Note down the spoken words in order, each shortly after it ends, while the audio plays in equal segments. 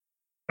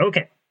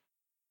Okay.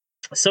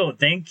 So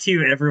thank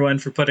you everyone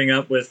for putting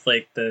up with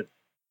like the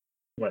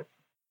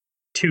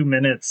 2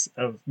 minutes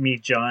of me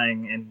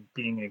jawing and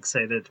being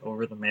excited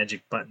over the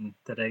magic button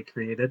that I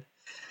created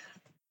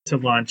to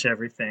launch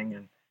everything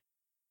and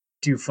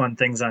do fun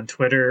things on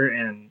Twitter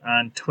and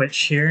on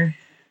Twitch here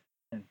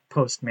and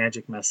post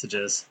magic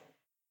messages.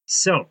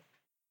 So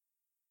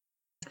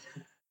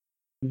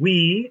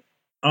we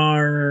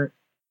are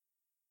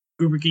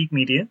Uber Geek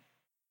Media.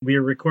 We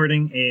are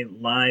recording a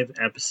live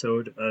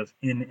episode of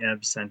In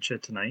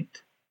Absentia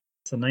tonight.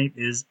 Tonight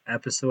is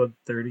episode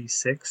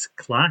 36,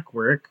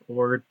 Clockwork,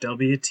 or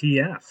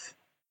WTF.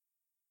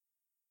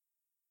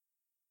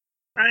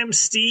 I'm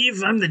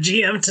Steve. I'm the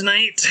GM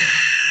tonight.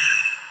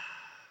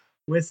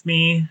 With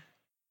me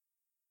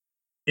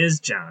is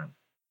John.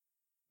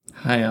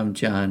 Hi, I'm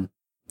John.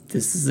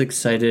 This is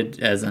excited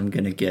as I'm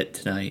gonna get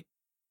tonight.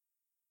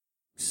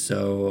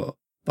 So,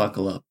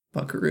 buckle up,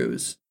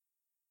 buckaroos.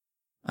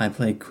 I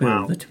play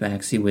Quill, the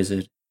Tabaxi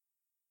Wizard.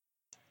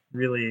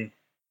 Really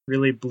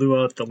blew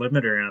out the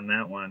limiter on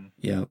that one.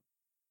 Yep.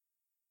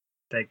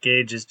 That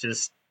gauge is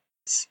just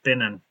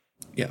spinning.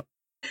 Yep.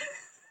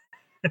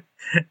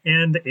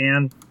 And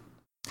Anne.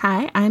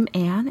 Hi, I'm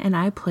Anne, and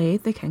I play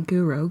the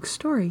Kenku Rogue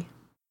story.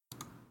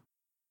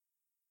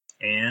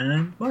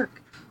 And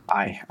Mark.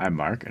 Hi, I'm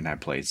Mark, and I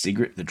play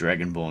Zegret, the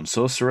Dragonborn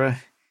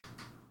Sorcerer.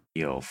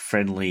 Your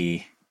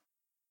friendly,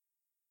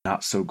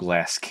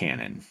 not-so-glass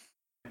cannon.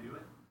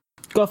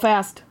 Go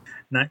fast.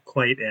 Not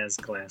quite as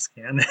glass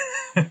cannon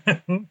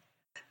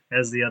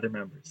as the other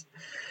members.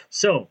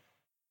 So,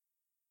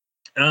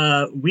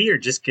 we are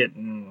just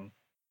getting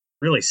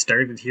really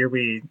started here.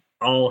 We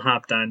all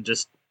hopped on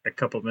just a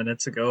couple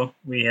minutes ago.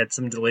 We had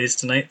some delays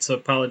tonight, so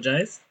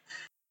apologize.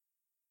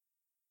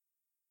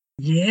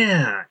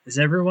 Yeah, is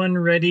everyone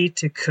ready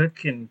to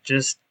cook and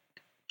just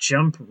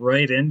jump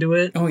right into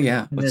it? Oh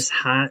yeah, this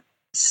hot,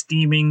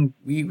 steaming.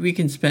 We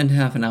can spend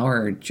half an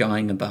hour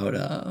jawing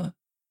about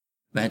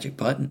magic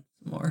button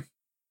more.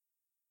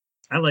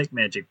 I like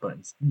magic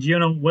buttons. Do you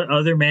know what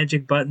other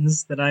magic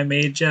buttons that I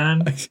made,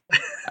 John?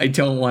 I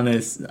don't want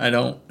to. I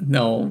don't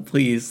know.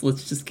 Please,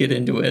 let's just get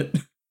into it.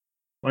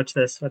 Watch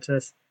this. Watch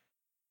this.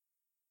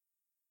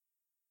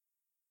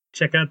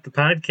 Check out the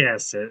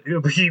podcast at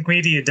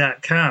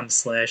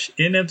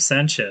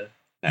ubergeekmedia.com/inabsentia.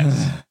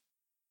 Nice.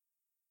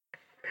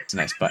 It's a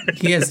nice button.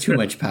 He has too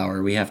much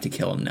power. We have to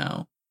kill him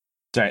now.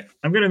 Right.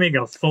 I'm going to make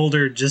a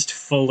folder just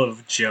full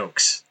of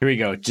jokes. Here we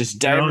go. Just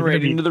diving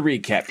right into the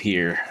recap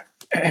here.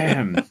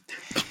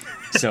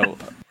 So,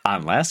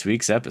 on last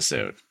week's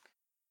episode,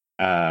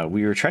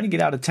 we were trying to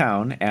get out of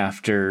town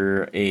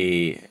after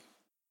a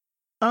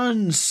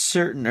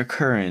uncertain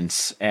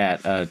occurrence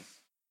at a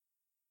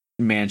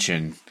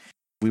mansion.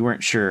 We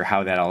weren't sure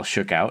how that all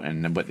shook out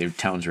and what the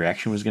town's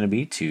reaction was going to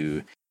be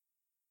to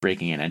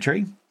breaking and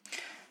entering.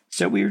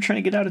 So we were trying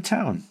to get out of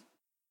town.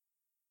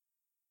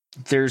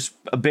 There's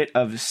a bit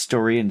of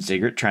story in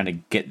Zegret trying to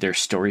get their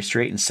story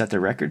straight and set their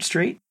record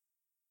straight.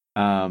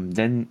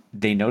 Then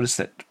they notice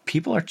that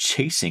people are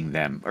chasing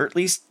them, or at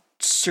least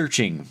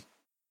searching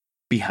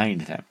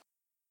behind them.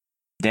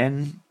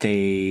 Then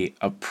they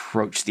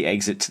approach the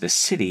exit to the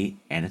city,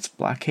 and it's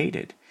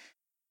blockaded.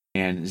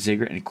 And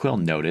Zegret and Quill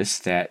notice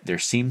that there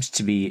seems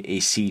to be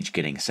a siege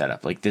getting set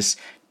up. Like, this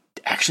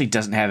actually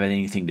doesn't have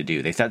anything to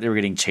do. They thought they were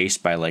getting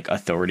chased by, like,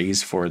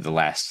 authorities for the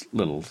last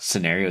little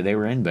scenario they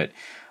were in, but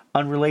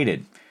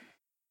unrelated.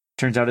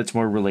 Turns out it's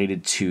more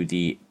related to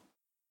the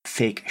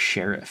fake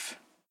sheriff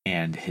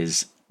and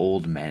his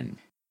old men.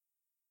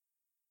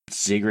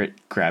 Zegret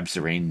grabs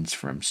the reins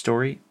from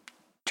Story,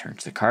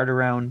 turns the cart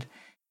around,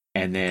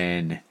 and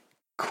then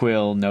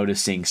Quill,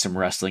 noticing some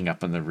rustling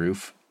up on the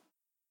roof,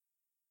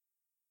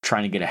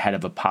 trying to get ahead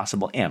of a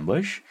possible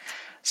ambush,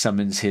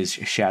 summons his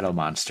shadow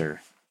monster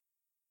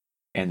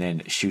and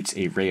then shoots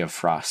a ray of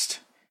frost.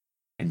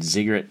 And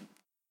Zegret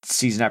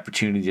sees an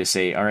opportunity to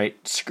say, all right,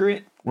 screw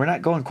it, we're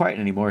not going quiet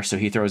anymore, so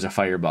he throws a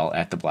fireball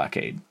at the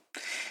blockade.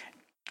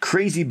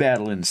 Crazy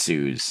battle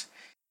ensues.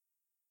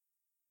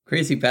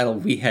 Crazy battle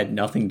we had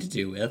nothing to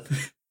do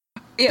with.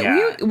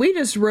 Yeah. We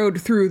just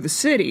rode through the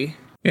city.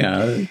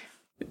 Yeah,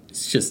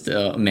 it's just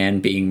a man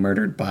being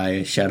murdered by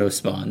a shadow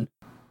spawn.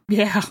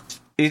 Yeah.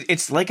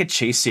 It's like a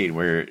chase scene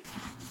where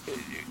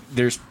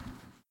there's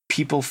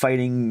people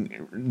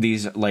fighting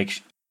these,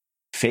 like,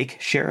 fake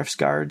sheriff's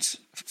guards,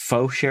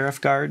 faux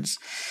sheriff guards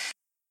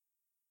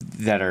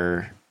that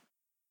are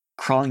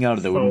crawling out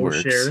of the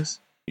woodworks.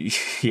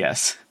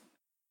 Yes.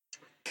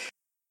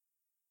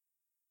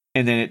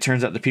 And then it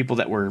turns out the people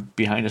that were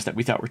behind us that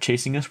we thought were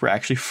chasing us were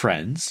actually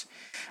friends.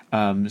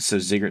 So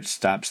Zegret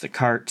stops the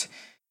cart.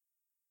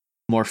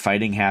 More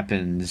fighting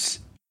happens.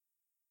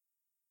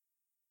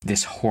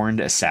 This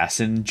horned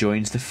assassin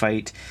joins the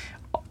fight.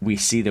 We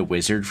see the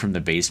wizard from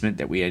the basement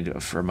that we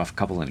had from a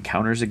couple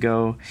encounters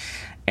ago.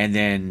 And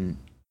then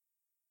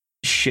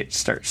shit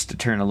starts to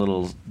turn a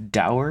little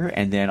dour.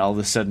 And then all of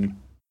a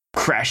sudden,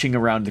 crashing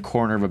around the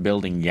corner of a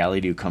building,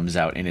 Yalidu comes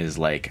out in his,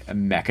 like, a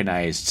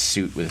mechanized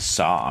suit with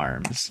saw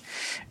arms.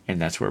 And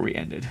that's where we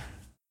ended.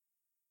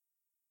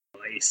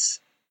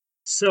 Nice.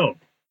 So,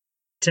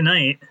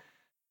 tonight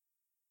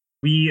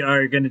we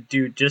are going to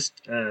do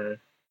just to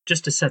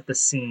set the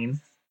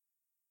scene.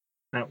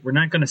 We're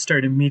not going to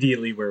start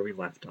immediately where we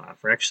left off.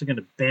 We're actually going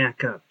to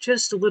back up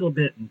just a little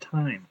bit in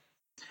time.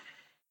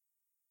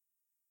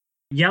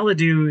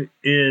 Yaladu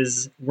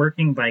is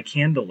working by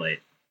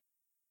candlelight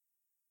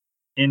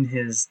in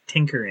his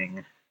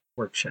tinkering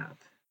workshop.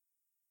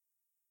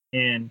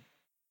 And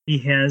he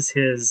has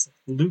his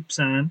loops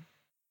on,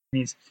 and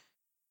he's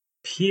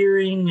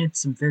peering at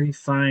some very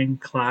fine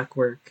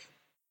clockwork.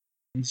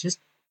 He's just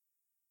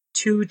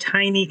two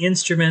tiny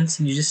instruments,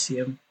 and you just see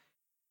him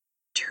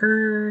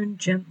turn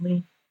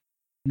gently,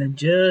 and then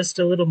just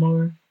a little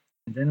more,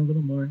 and then a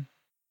little more.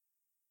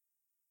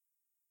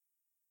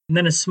 And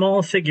then a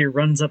small figure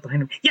runs up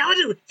behind him.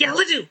 Yaladu!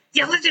 Yaladu!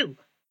 Yaladu!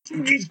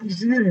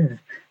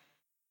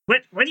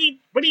 What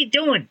are you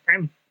doing?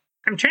 I'm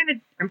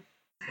trying to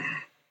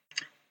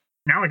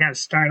now I gotta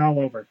start all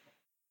over.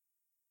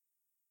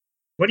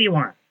 What do you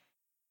want?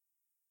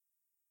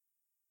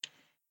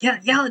 Yeah,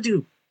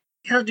 Yaladu,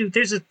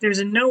 there's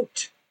a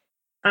note.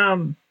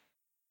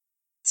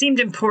 Seemed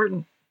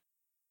important.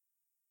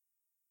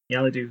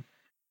 Yaladu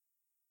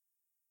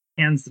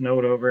hands the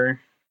note over,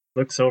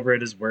 looks over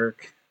at his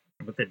work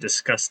with a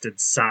disgusted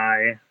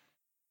sigh,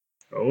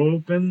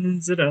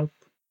 opens it up,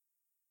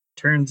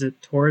 turns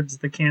it towards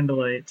the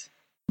candlelight.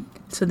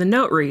 So the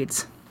note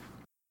reads,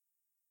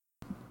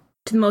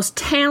 to the most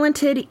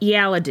talented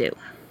Yaladu,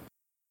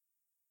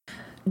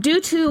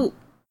 due to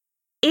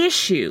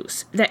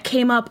issues that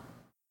came up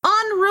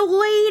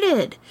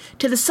unrelated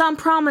to the sum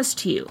promised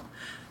to you,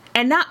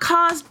 and not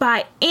caused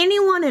by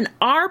anyone in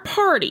our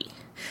party,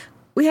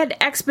 we had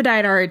to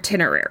expedite our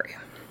itinerary.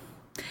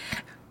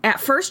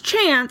 At first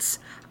chance,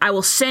 I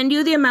will send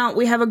you the amount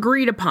we have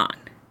agreed upon.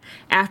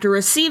 After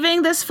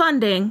receiving this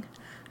funding,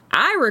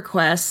 I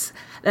request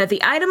that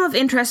the item of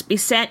interest be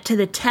sent to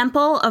the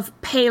Temple of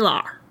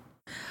Palar,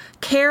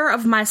 care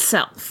of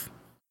myself.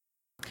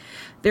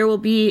 There will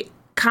be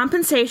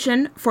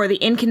compensation for the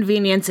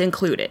inconvenience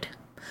included.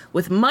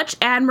 With much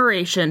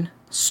admiration,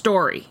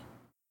 Story.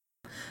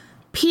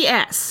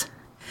 P.S.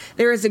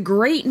 There is a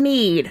great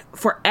need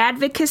for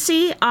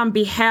advocacy on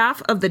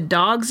behalf of the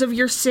dogs of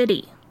your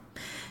city.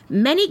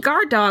 Many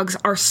guard dogs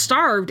are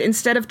starved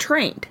instead of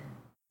trained.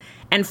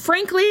 And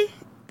frankly,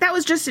 that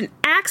was just an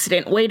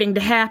accident waiting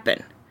to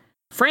happen.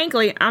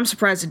 Frankly, I'm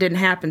surprised it didn't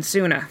happen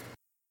sooner.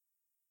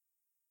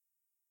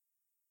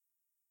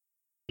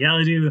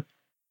 Yaladu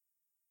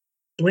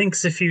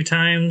blinks a few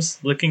times,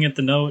 looking at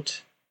the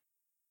note.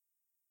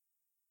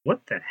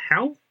 What the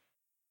hell?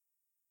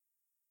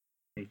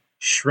 He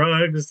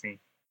shrugs.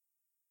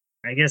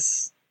 I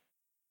guess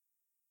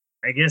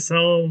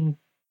I'll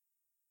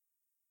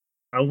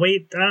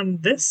wait on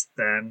this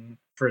then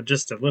for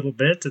just a little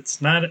bit.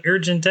 It's not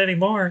urgent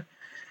anymore.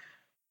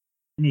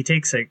 And he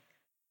takes a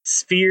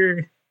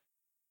sphere,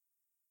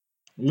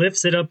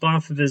 lifts it up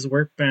off of his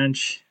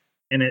workbench,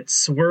 and it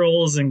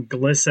swirls and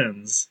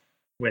glistens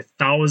with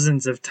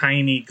thousands of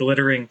tiny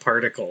glittering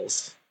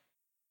particles.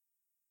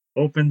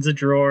 Opens a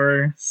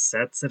drawer,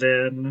 sets it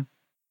in,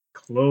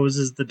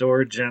 closes the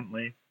door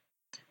gently,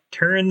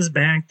 turns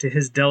back to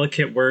his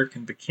delicate work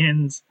and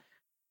begins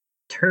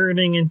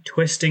turning and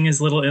twisting his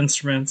little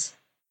instruments.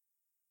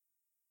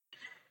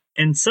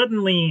 And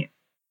suddenly,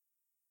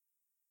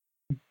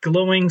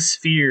 glowing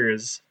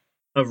spheres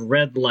of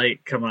red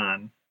light come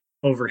on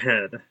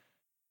overhead.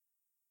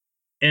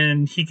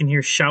 And he can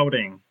hear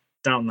shouting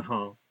down the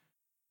hall.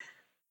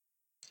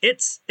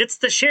 It's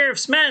the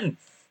sheriff's men!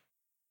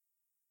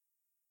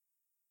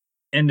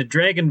 And the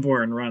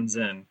Dragonborn runs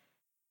in.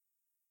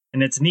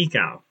 And it's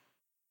Nikau.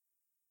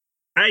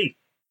 Hey!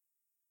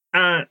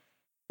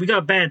 We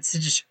got bad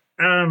situation.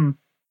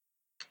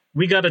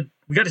 We gotta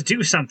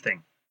do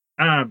something.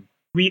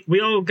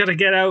 We all gotta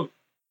get out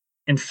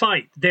and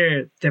fight.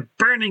 They're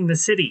burning the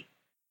city.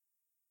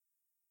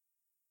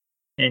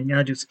 And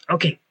Yaladu's,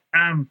 okay,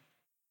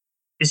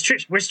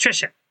 where's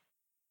Trisha?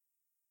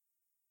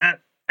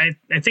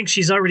 I think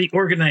she's already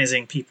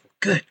organizing people.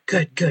 Good.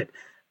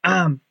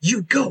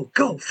 You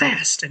go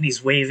fast. And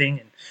he's waving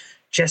and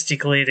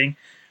gesticulating.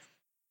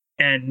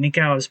 And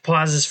Nikau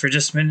pauses for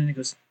just a minute and he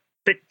goes,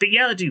 But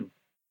Yaladu,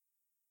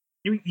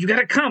 you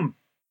gotta come.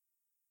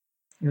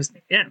 He goes,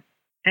 yeah,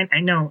 and I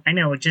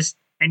know, just,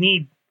 I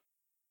need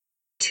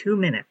 2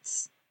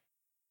 minutes.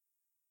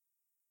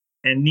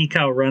 And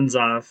Nikau runs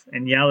off,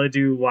 and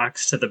Yaladu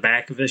walks to the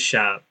back of his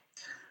shop,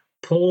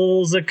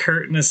 pulls a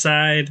curtain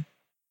aside,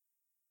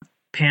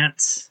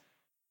 pants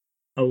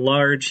a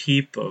large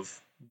heap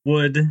of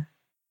wood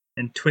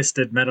and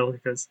twisted metal. He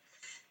goes,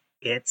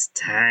 it's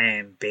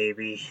time,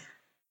 baby.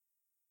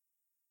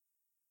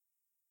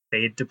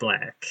 Fade to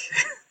black.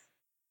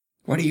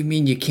 What do you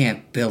mean you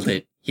can't build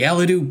it?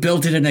 Yaladu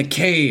built it in a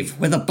cave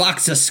with a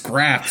box of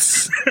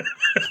scraps.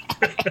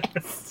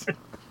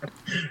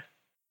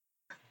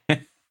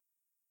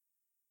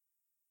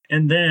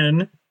 And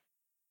then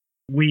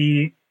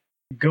we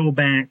go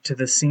back to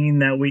the scene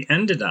that we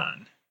ended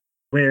on,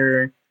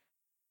 where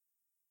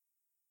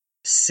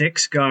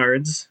 6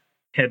 guards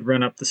had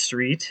run up the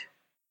street.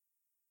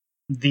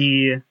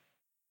 the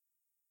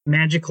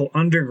magical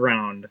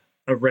underground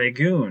of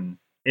Ragoon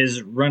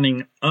is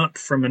running up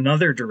from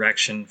another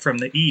direction from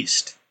the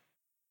east.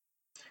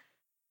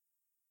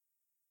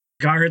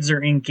 Guards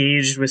are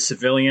engaged with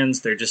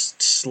civilians. They're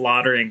just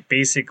slaughtering,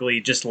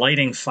 basically just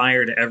lighting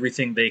fire to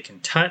everything they can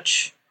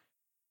touch.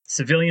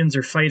 Civilians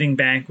are fighting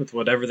back with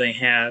whatever they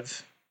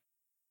have.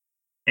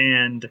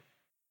 And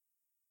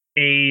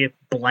a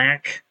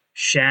black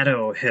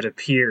shadow had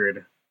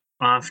appeared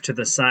off to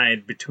the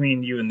side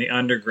between you and the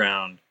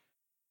underground.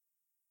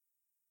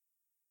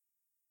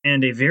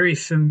 And a very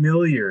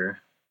familiar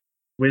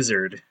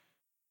wizard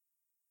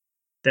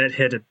that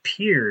had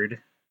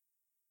appeared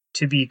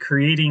to be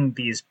creating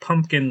these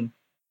pumpkin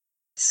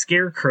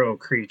scarecrow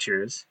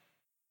creatures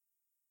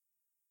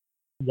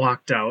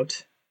walked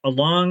out,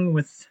 along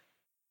with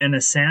an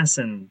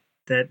assassin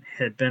that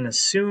had been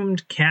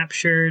assumed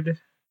captured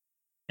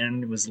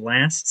and was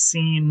last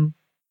seen,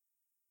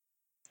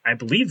 I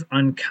believe,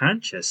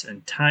 unconscious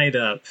and tied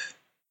up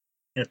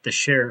at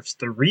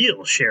the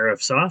real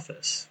sheriff's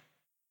office.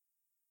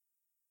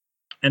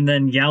 And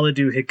then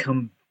Yaladu had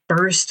come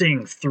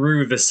bursting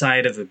through the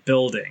side of the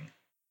building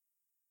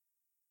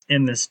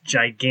in this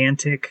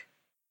gigantic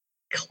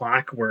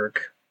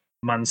clockwork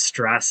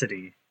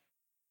monstrosity.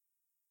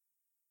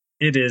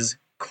 It is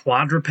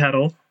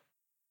quadrupedal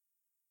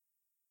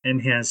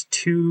and has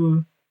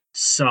 2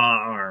 saw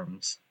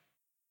arms.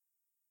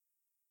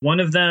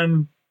 One of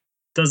them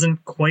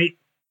doesn't quite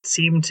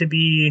seem to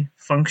be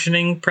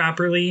functioning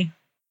properly,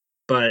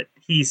 but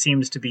he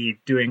seems to be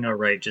doing all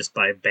right just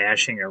by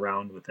bashing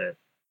around with it.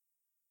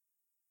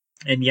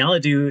 And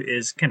Yaladu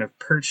is kind of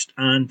perched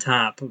on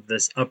top of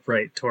this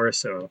upright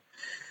torso,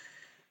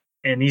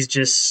 and he's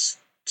just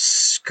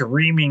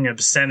screaming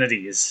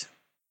obscenities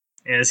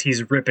as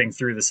he's ripping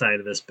through the side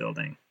of this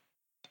building.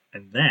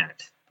 And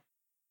that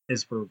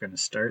is where we're going to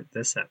start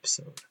this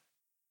episode.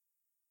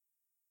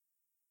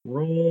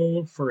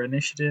 Roll for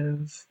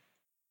initiative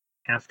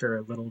after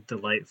a little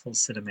delightful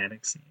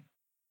cinematic scene.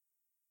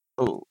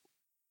 Oh,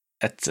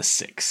 that's a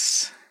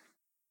 6.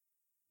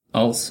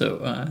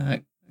 Also,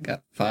 I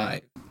got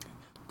 5.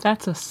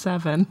 That's a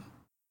 7.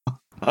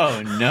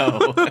 Oh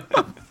no.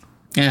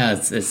 Yeah,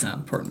 it's not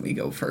important we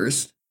go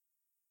first.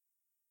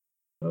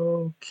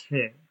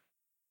 Okay.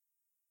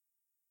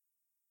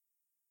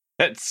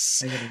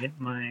 That's I gotta get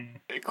my...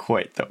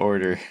 quite the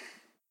order.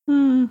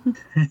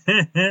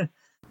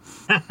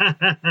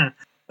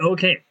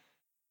 Okay.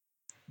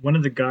 One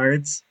of the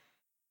guards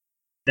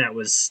that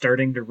was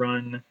starting to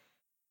run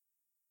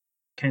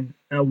kind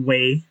of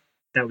away,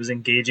 that was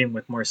engaging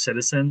with more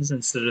citizens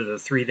instead of the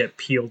 3 that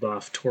peeled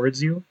off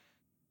towards you,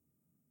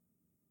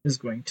 is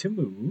going to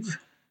move.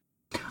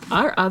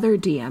 Our other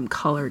DM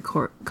color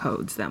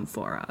codes them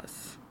for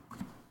us.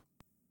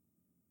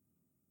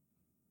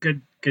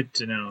 Good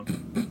to know.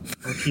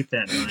 I'll keep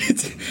that in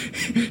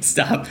mind.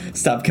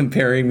 Stop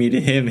comparing me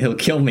to him. He'll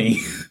kill me.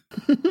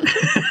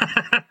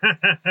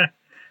 I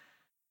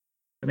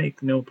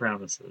make no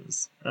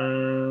promises.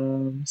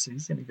 So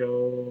he's gonna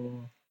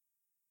go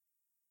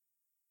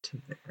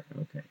to there.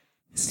 Okay.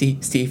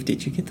 Steve,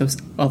 did you get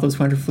all those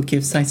wonderful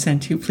gifts I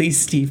sent you? Please,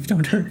 Steve,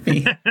 don't hurt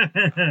me.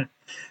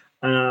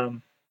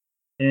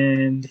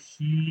 And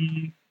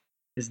he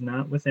is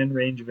not within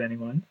range of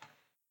anyone.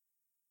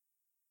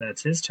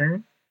 That's his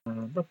turn.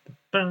 And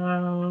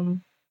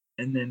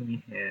then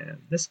we have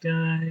this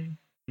guy.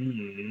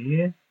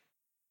 He's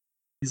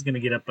gonna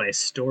get up by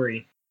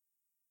Story.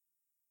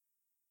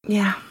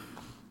 Yeah.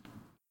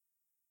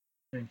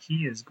 And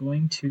he is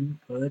going to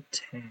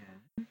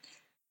attack.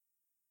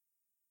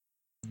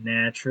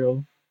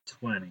 Natural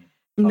 20.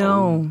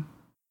 No.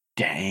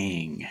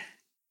 Dang.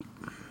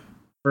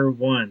 For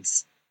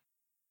once,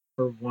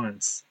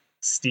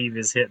 Steve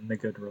is hitting the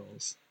good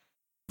rolls.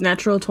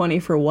 Natural 20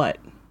 for what?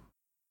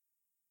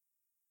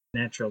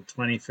 Natural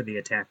 20 for the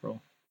attack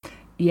roll.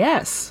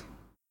 Yes.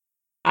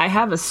 I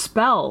have a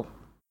spell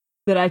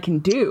that I can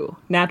do.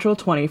 Natural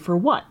 20 for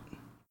what?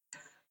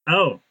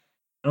 Oh,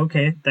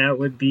 okay. That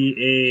would be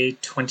a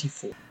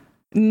 24.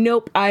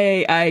 Nope,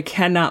 I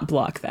cannot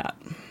block that.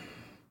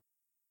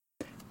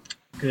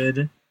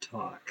 Good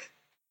talk.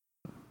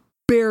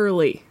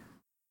 Barely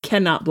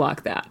cannot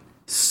block that.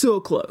 So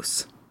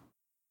close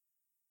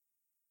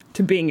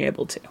to being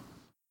able to.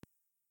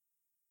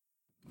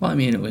 Well, I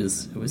mean, it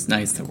was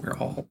nice that we're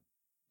all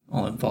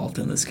involved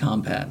in this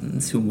combat,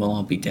 and soon we'll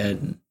all be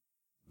dead,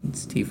 and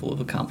Steve will have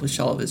accomplished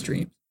all of his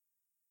dreams.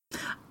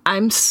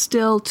 I'm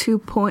still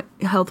 2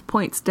 health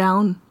points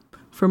down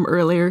from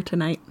earlier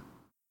tonight.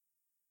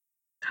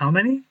 How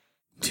many?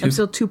 I'm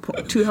still 2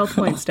 health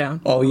points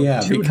down. Oh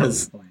yeah, 2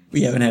 because health points.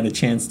 we haven't had a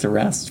chance to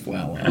rest.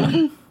 Well,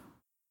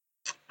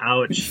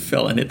 Ouch.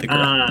 fell and hit the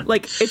ground.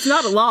 Like, it's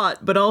not a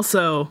lot, but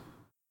also,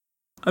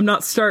 I'm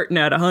not starting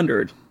at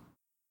 100.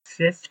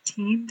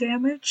 15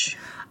 damage?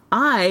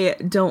 I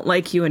don't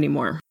like you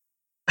anymore.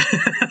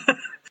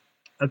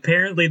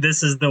 Apparently,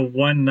 this is the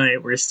one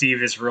night where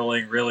Steve is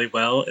rolling really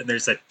well, and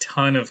there's a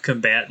ton of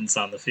combatants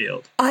on the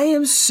field. I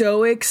am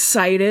so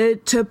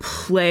excited to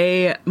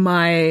play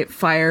my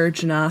Fire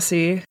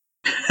Genasi.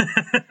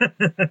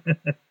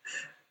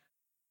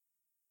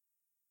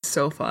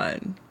 So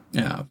fun.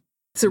 Yeah.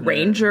 It's a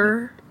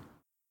ranger,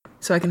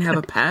 so I can have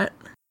a pet.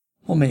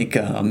 We'll make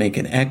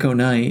an Echo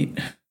Knight.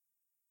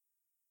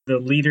 The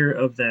leader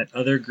of that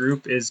other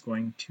group is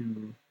going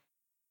to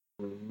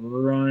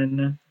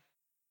run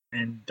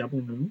and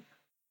double move.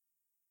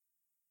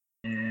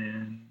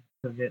 And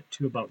he'll get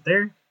to about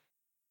there.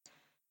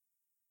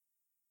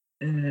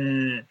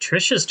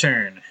 Trisha's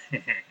turn.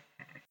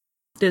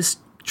 Does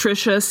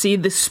Trisha see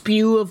the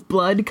spew of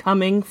blood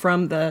coming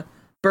from the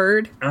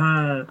bird?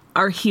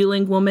 Our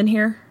healing woman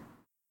here?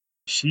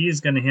 She's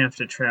going to have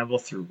to travel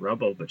through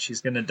rubble, but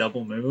she's going to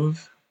double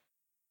move.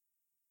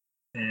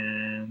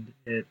 And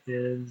it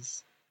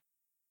is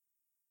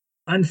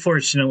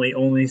unfortunately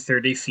only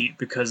 30 feet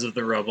because of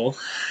the rubble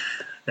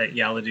that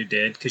Yaladu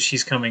did, because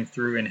she's coming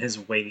through in his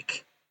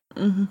wake.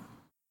 Mm-hmm.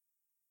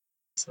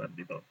 So that'd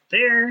be about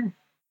there.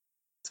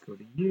 Let's go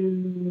to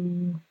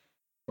you.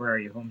 Where are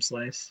you, Home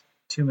Slice?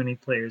 Too many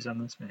players on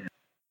this map.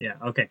 Yeah,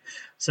 okay.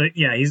 So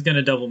yeah, he's going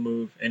to double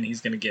move, and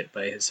he's going to get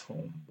by his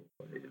home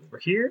over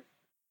here.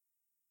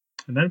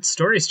 And then it's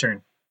Story's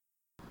turn.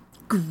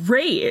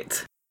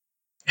 Great.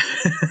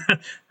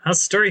 How's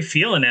Story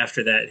feeling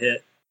after that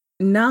hit?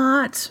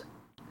 Not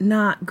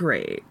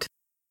great.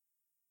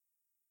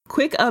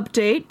 Quick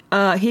update.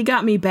 He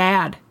got me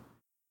bad.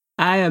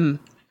 I am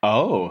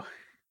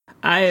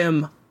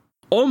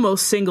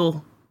almost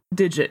single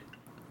digit.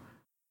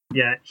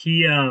 Yeah,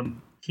 he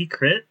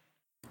crit.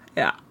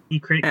 Yeah. He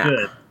crit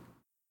good.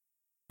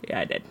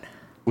 Yeah, I did.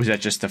 Was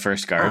that just the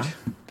first guard?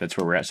 That's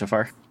where we're at so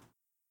far?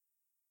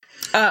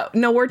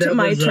 No, we're to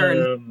my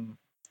turn.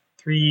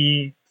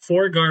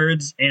 4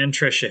 guards and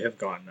Trisha have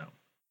gone now.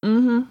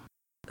 Mm-hmm.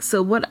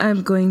 So what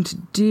I'm going to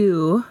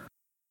do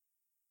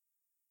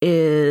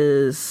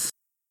is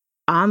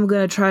I'm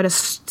going to try to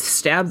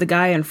stab the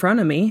guy in front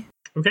of me.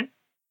 Okay.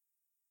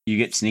 You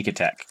get sneak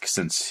attack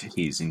since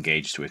he's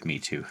engaged with me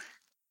too,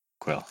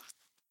 Quill.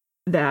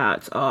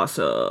 That's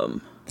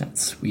awesome. That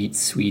sweet,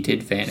 sweet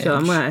advantage. So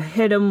I'm going to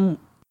hit him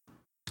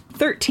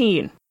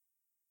 13.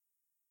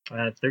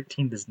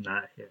 13 does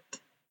not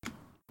hit.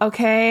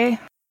 Okay.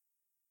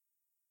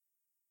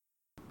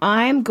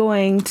 I'm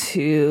going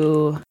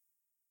to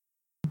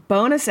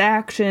bonus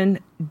action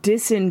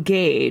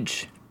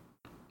disengage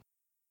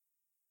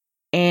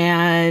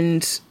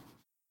and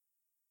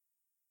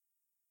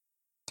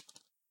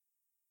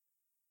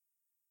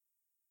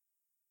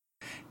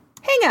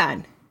hang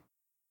on.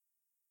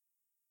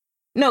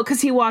 No,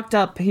 because he walked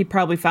up, he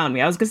probably found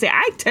me. I was going to say,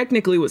 I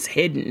technically was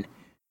hidden.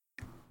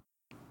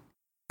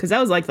 Because that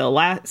was like the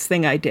last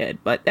thing I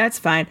did, but that's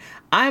fine.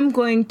 I'm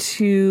going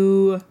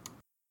to...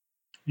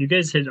 You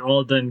guys had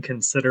all done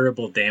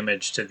considerable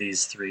damage to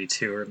these 3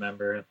 too,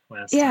 remember?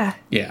 Last Yeah.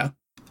 time? Yeah.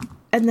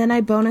 And then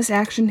I bonus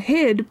action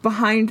hid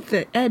behind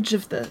the edge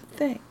of the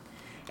thing.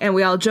 And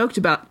we all joked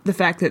about the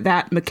fact that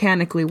that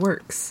mechanically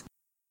works.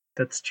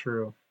 That's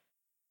true.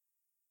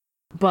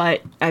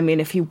 But, I mean,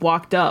 if he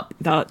walked up,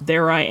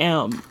 there I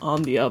am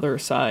on the other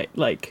side.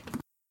 Like...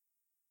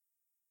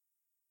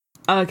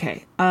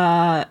 Okay.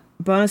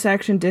 Bonus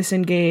action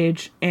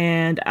disengage,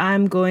 and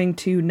I'm going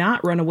to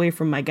not run away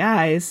from my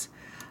guys,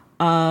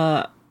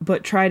 but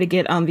try to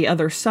get on the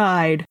other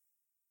side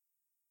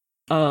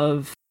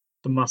of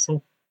The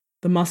muscle.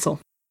 the muscle.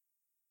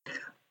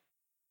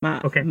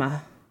 My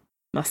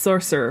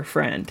sorcerer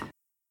friend.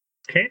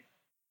 Okay.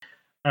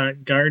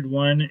 Guard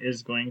 1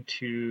 is going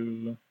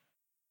to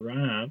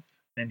run up,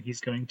 and he's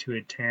going to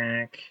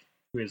attack...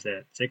 Who is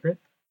that? Ziggurat?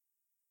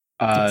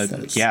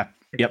 Yeah.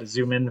 I Yep. gotta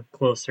zoom in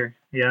closer.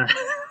 Yeah.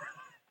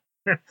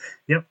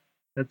 Yep.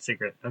 That's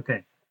Ziggurat.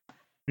 Okay.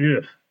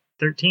 Ugh.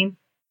 13?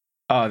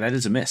 Oh, that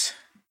is a miss.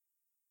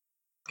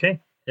 Okay.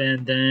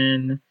 And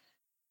then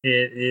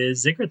it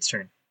is Ziggurat's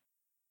turn.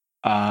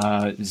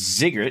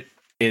 Ziggurat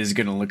is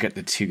going to look at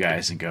the 2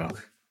 guys and go,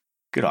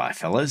 "Good eye,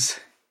 fellas.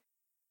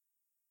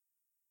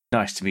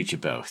 Nice to meet you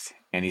both."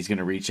 And he's going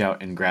to reach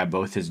out and grab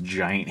both his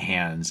giant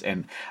hands.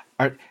 And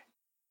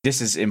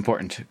this is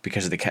important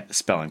because of the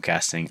spell I'm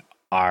casting.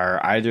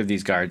 Are either of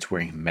these guards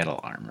wearing metal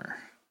armor?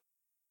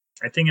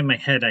 I think in my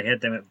head I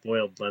had them at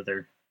boiled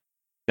leather.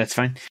 That's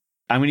fine.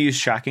 I'm going to use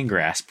Shocking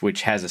Grasp,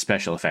 which has a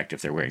special effect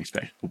if they're wearing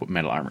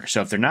metal armor.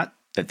 So if they're not,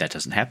 that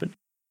doesn't happen.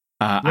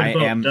 What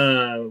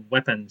about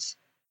weapons?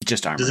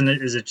 Just armor.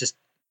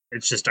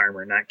 It's just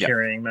armor, not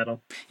carrying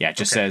metal? Yeah, it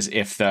just says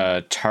if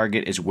the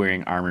target is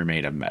wearing armor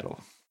made of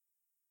metal.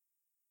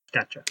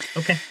 Gotcha.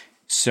 Okay.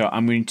 So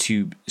I'm going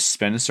to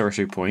spend a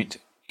sorcery point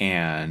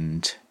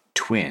and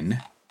twin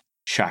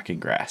Shocking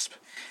Grasp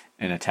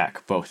and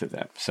attack both of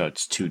them. So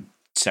it's 2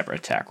 separate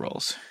attack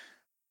rolls.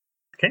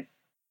 Okay.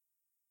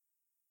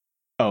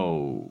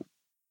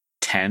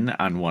 10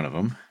 on one of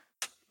them.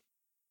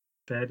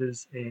 That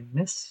is a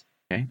miss.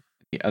 Okay.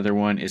 The other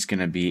one is going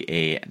to be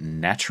a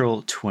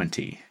natural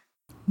 20.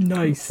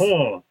 Nice.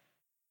 Oh.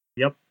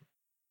 Yep.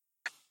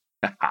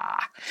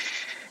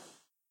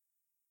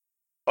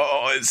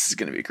 Oh, this is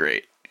going to be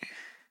great.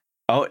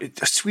 Oh,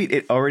 sweet.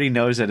 It already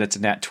knows that it's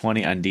a nat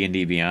 20 on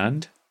D&D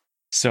Beyond.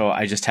 So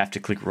I just have to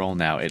click roll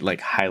now. It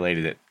like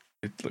highlighted it.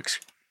 It looks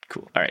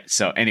cool. All right.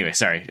 So anyway,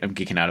 sorry, I'm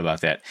geeking out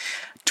about that.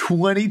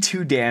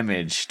 22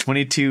 damage,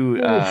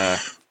 22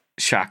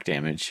 shock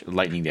damage,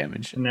 lightning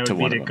damage And that to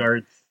would one be of to them.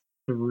 guard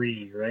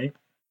 3, right?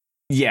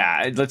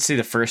 Yeah, let's say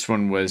the first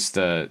one was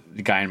the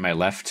guy on my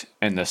left,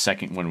 and the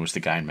second one was the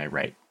guy on my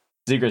right.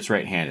 Ziggurat's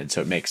right-handed,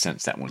 so it makes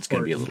sense that one's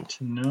going to be a little.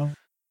 To know.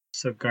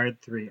 So guard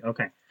 3.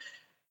 Okay.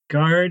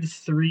 Guard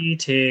 3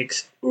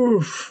 takes.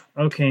 Oof.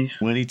 Okay.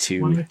 22.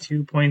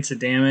 22 points of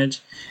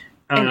damage.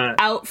 And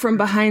out from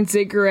behind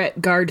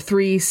Ziggurat, guard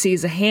 3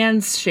 sees a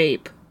hand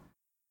shape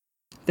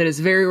that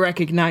is very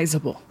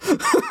recognizable.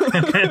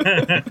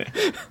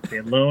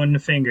 The lone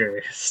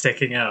finger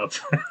sticking up.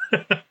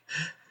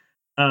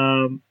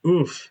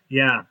 Oof.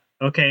 Yeah.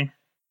 Okay.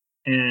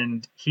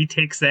 And he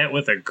takes that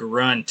with a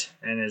grunt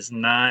and is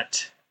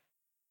not.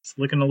 He's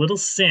looking a little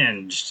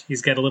singed.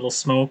 He's got a little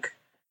smoke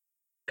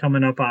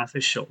coming up off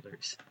his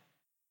shoulders.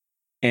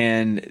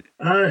 And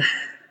Okay.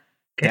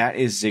 that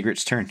is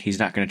Ziggurat's turn. He's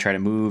not going to try to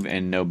move,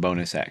 and no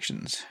bonus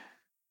actions.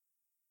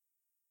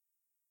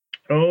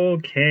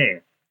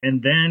 Okay.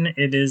 And then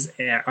it is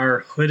our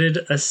hooded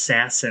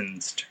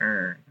assassin's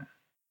turn.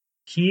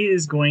 He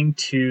is going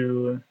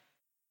to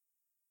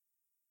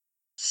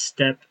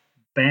step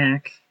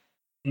back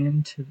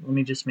into. Let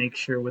me just make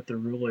sure with the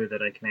ruler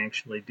that I can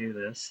actually do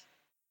this.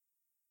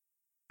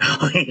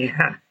 Oh,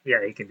 yeah.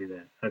 Yeah, he can do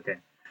that. Okay.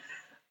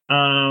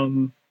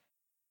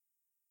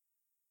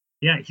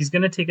 Yeah, he's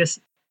going to take a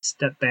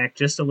step back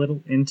just a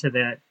little into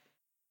that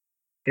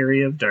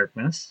area of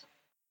darkness.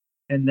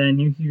 And then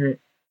you hear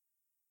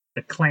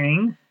a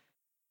clang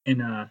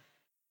and a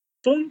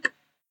thunk.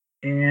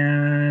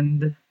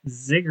 And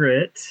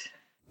Ziggurat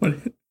What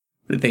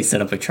did they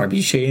set up a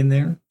trebuchet in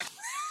there?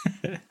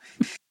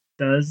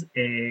 does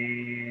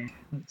a.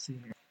 Let's see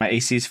here. My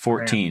AC is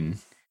 14.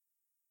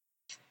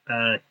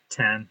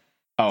 10.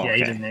 Oh, Yeah,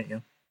 he okay. didn't hit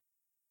you.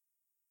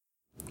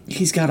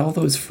 He's got all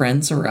those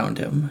friends around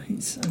him.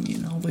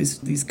 All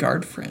these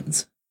guard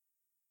friends.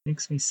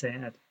 Makes me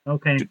sad.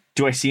 Okay.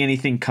 Do I see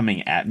anything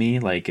coming at me?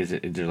 Like, is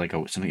there like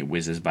something that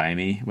whizzes by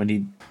me when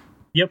he?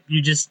 Yep,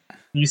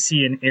 you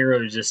see an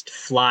arrow just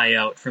fly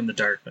out from the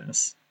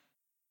darkness.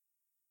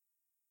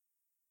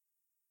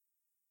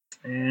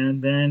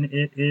 And then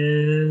it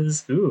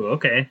is. Ooh,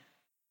 okay.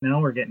 Now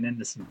we're getting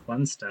into some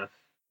fun stuff.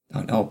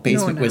 Oh no,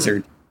 basement No.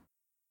 wizard.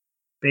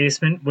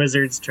 Basement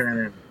wizard's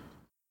turn.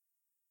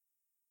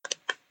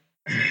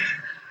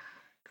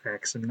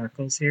 Crack some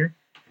knuckles here.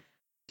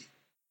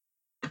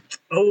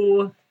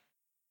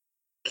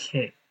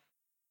 Okay.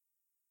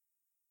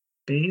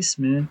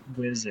 Basement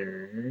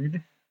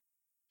wizard.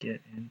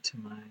 Get into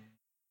my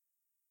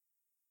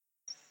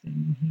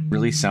thing here.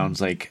 Really sounds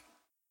like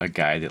a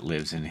guy that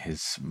lives in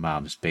his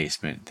mom's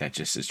basement that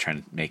just is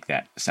trying to make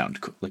that sound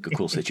like a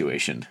cool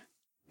situation.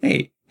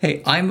 Hey,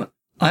 I'm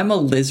a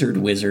lizard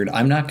wizard.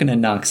 I'm not going to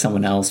knock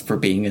someone else for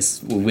being a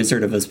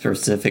wizard of a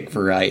specific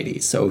variety.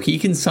 So he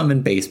can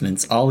summon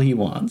basements all he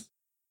wants.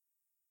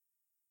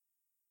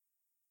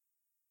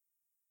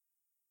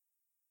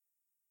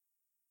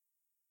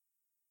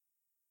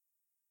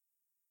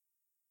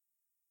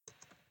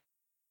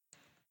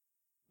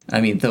 I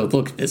mean, though,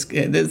 look, this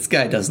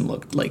guy doesn't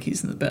look like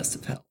he's in the best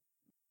of health.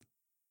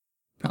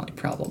 Probably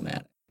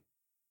problematic.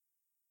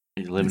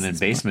 He's living This in is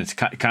basements,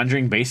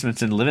 conjuring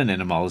basements and living in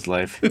them all his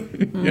life.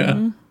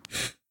 Yeah.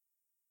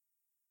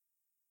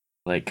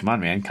 Like, come on,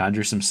 man,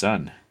 conjure some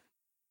sun.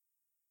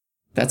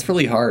 That's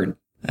really hard.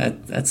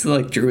 That's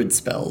like druid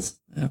spells.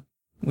 Yeah.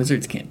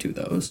 Wizards can't do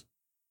those.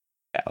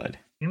 Valid.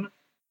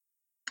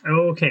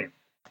 Okay.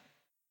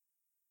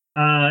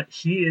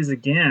 He is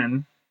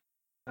again.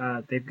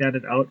 They've got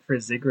it out for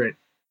Ziggurat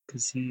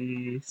because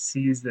he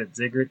sees that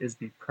Ziggurat is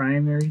the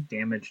primary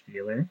damage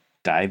dealer.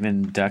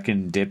 Diving,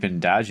 ducking, dipping,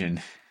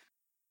 dodging.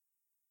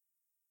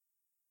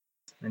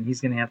 And he's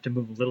going to have to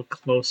move a little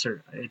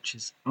closer, which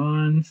is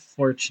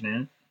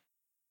unfortunate.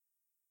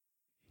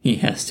 He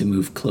has to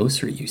move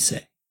closer, you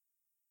say.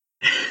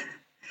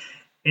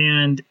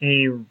 And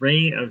a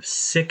ray of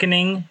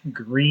sickening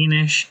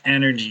greenish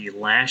energy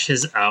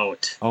lashes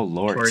out Oh,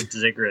 Lord. towards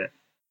Ziggurat.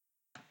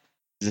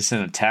 Is this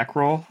an attack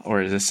roll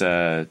or is this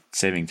a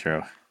saving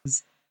throw?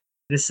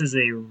 This is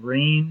a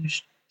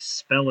ranged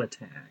spell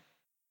attack.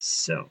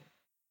 So,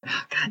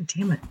 God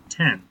damn it,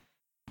 10.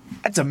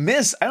 That's a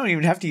miss. I don't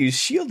even have to use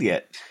shield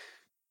yet.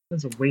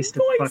 That's a waste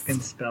of Nice.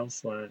 fucking spell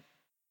slot.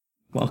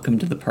 Welcome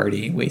to the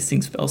party.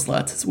 Wasting spell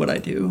slots is what I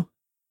do.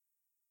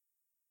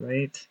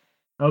 Right?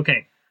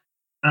 Okay.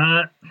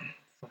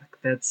 Fuck,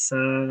 that's,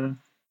 can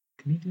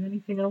he do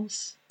anything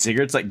else?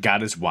 Ziggurat's like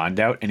got his wand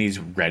out and he's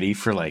ready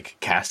for like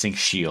casting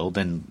shield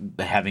and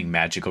having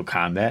magical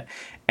combat,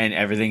 and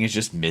everything is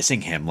just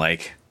missing him.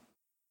 Like,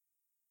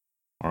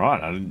 all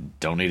right, I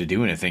don't need to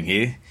do anything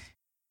here.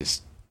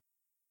 Just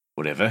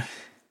whatever.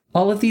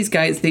 All of these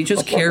guys, they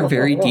just care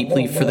very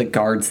deeply for the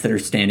guards that are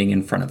standing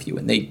in front of you,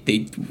 and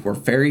they were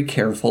very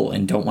careful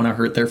and don't want to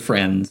hurt their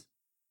friends.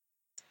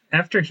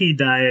 After he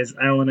dies,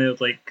 I want to,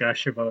 like,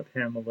 gush about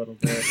him a little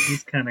bit.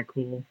 He's kind of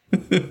cool.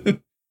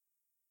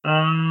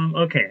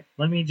 Okay.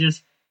 Let me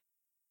just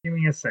give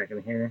me a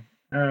second here.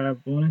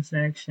 Bonus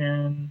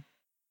action.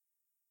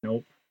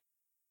 Nope.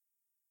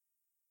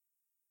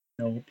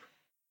 Nope.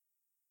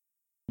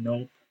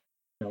 Nope.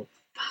 Nope.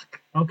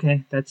 Fuck.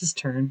 Okay, that's his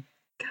turn.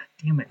 God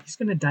damn it. He's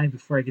gonna die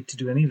before I get to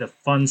do any of the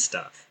fun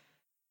stuff.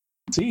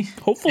 See?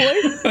 Hopefully.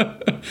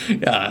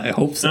 Yeah, I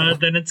hope so.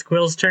 Then it's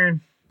Quill's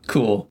turn.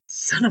 Cool.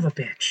 Son of a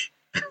bitch.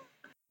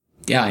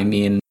 Yeah, I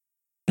mean,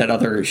 that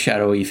other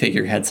shadowy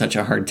figure had such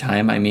a hard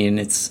time. I mean,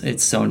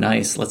 it's so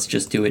nice. Let's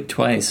just do it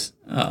twice.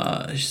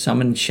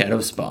 Summon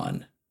Shadow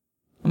Spawn.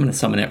 I'm gonna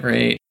summon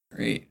it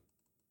right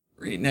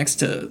next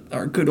to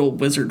our good old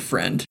wizard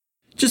friend.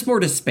 Just more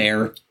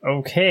despair.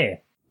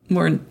 Okay.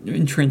 More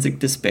intrinsic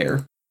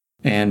despair.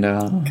 And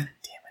God damn it.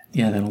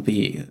 Yeah, that'll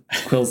be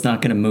Quill's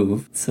not gonna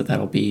move, so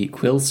that'll be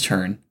Quill's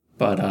turn.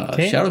 But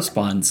Okay. Shadow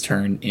Spawn's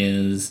turn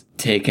is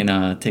taking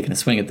a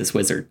swing at this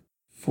wizard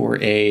for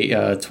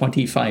a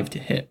 25 to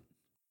hit.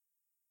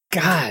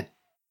 God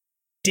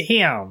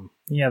damn.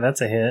 Yeah,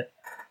 that's a hit.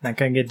 Not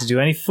gonna get to do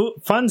any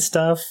fun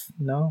stuff.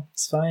 No,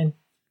 it's fine.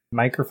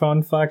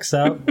 Microphone fucks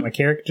up. My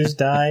characters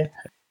die.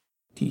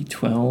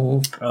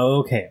 D12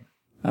 Okay.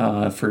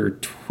 for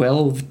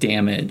 12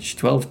 damage,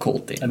 12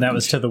 cold damage. And that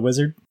was to the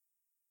wizard?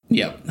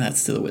 Yep,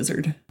 that's to the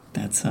wizard.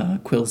 That's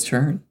Quill's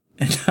turn.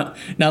 And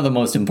now the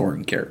most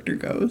important character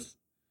goes.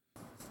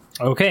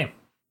 Okay.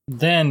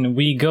 Then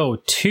we go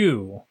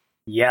to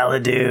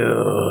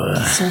Yaladu.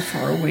 He's so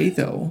far away,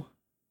 though.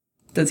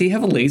 Does he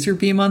have a laser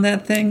beam on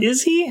that thing?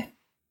 Is he?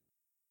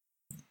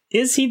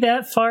 Is he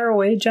that far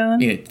away, I John?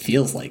 mean, it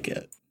feels like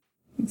it.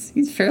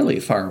 He's fairly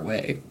far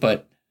away,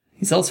 but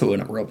he's also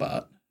in a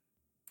robot.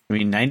 I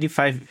mean, 90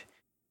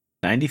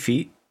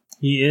 feet.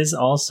 He is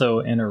also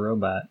in a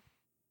robot.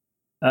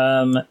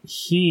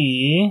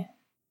 He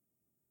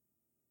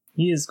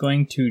is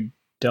going to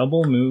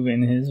double move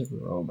in his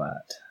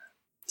robot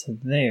to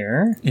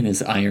there. In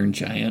his Iron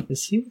Giant.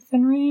 Is he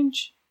within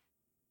range?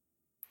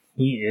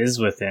 He is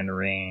within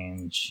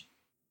range.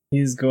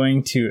 He's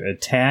going to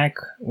attack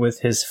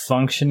with his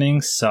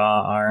functioning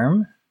saw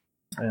arm,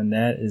 and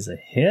that is a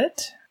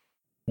hit.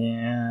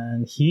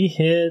 And he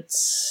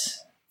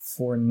hits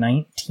for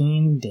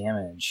 19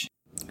 damage.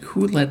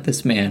 Who let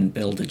this man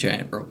build a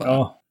giant robot?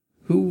 Oh.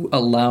 Who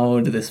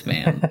allowed this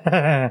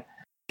man?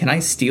 Can I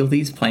steal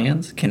these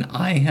plans? Can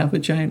I have a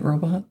giant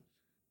robot?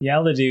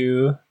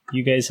 Yaladu,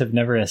 you guys have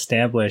never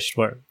established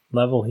what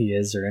level he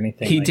is or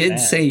anything He like did that,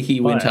 say he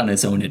went but- on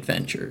his own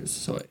adventures,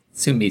 so I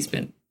assume he's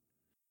been...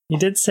 He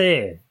did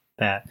say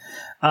that.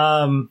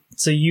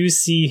 So you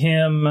see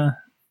him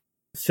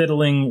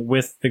fiddling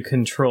with the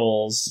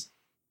controls,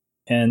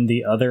 and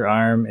the other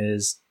arm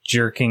is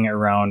jerking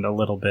around a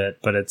little bit,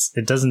 but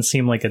it doesn't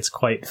seem like it's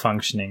quite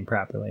functioning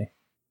properly.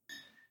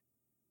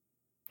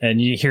 And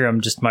you hear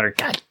him just mutter,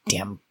 "God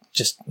damn,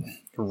 just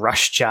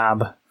rush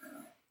job."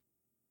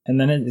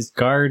 And then it is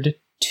guard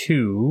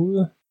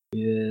 2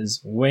 is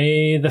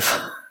way the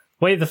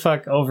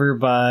fuck over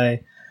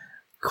by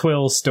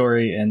Quill,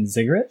 Story, and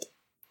Ziggurat.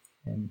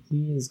 And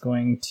he is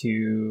going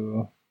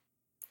to...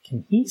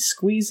 Can he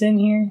squeeze in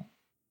here?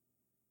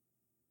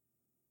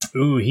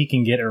 Ooh, he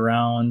can get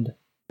around.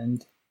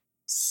 And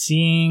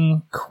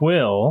seeing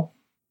Quill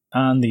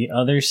on the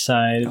other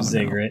side of Oh, no.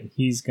 Ziggurat,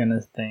 he's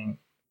gonna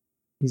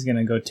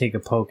go take a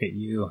poke at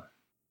you.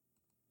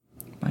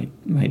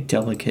 My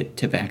delicate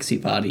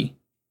tabaxi body.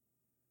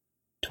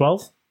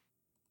 12?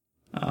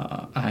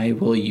 I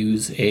will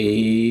use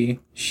a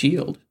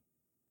shield.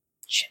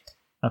 Shit.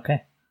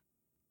 Okay.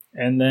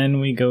 And then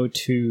we go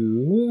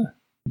to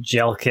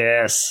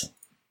Jelkis.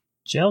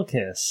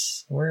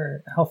 Jelkis.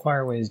 How far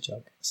away is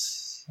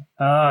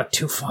Jelkis?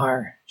 Too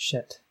far.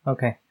 Shit.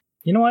 Okay.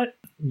 You know what?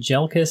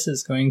 Jelkis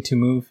is going to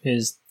move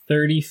his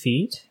 30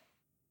 feet.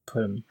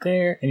 Put him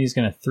there, and he's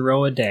going to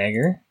throw a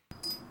dagger.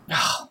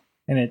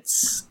 And it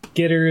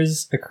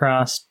skitters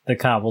across the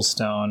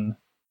cobblestone.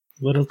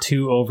 A little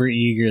too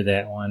overeager,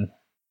 that one.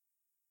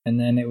 And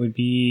then it would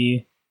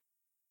be...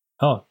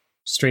 Oh,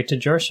 straight to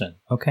Jorsrin.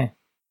 Okay.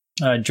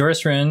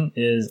 Jorsrin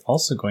is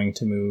also going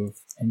to move,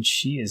 and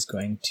she is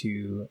going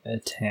to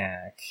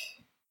attack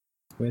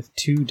with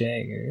 2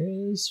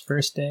 daggers.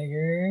 First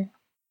dagger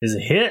is a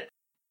hit.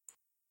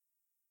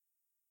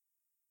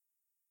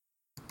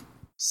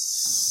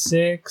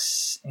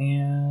 6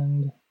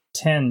 and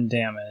 10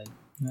 damage.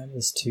 That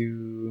is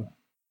to...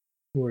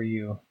 Who are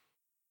you?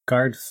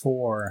 Guard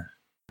 4.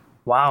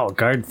 Wow,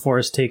 Guard 4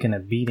 is taking a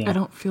beating. I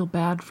don't feel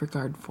bad for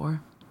Guard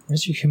 4.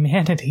 Where's your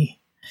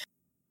humanity?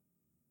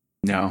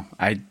 No,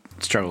 I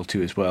struggle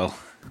too as well.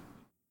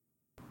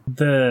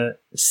 The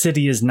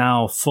city is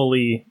now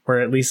fully, or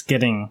at least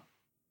getting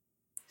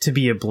to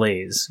be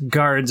ablaze.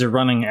 Guards are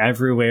running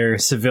everywhere.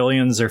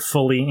 Civilians are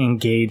fully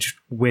engaged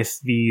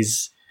with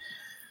these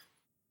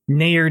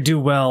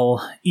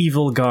ne'er-do-well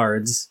evil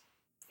guards.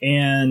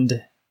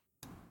 And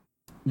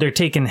they're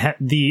taking...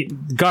 the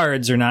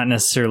guards are not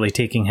necessarily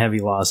taking heavy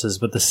losses,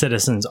 but the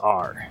citizens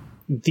are.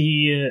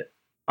 The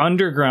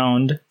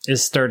underground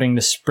is starting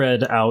to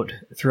spread out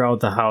throughout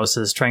the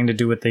houses, trying to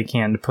do what they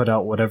can to put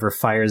out whatever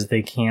fires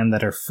they can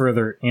that are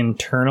further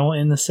internal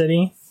in the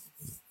city.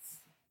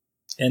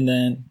 And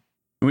then...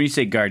 When you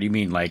say guard, you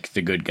mean like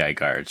the good guy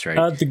guards,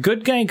 right? The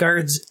good guy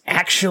guards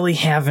actually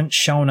haven't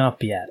shown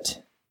up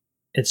yet.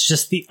 It's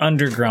just the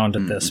underground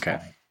at this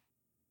point.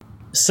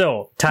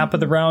 So, top of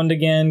the round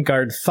again,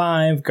 Guard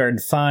 5. Guard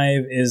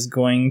 5 is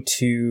going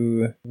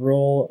to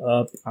roll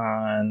up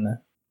on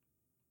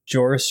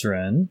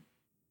Jorsrin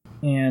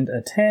and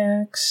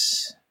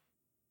attacks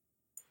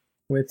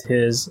with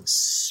his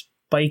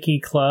spiky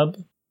club.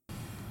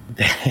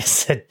 That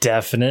is a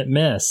definite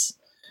miss.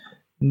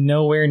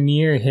 Nowhere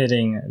near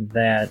hitting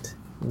that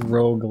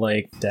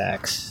roguelike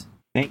dex.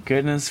 Thank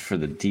goodness for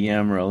the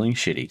DM rolling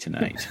shitty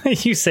tonight.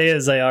 You say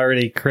as I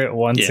already crit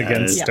once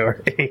against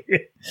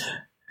Story.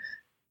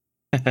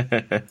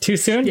 Too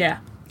soon? Yeah.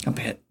 A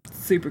bit.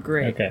 Super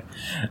great. Okay.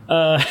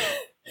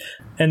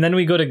 And then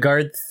we go to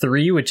Guard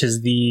 3, which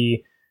is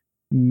the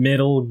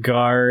middle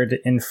guard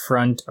in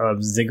front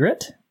of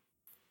Ziggurat.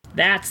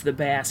 That's the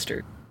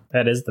bastard.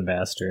 That is the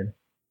bastard.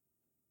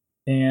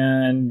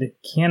 And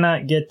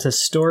cannot get to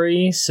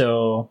Story,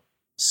 so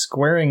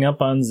squaring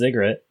up on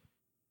Ziggurat.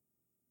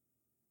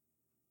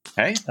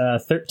 Okay.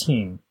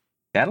 13.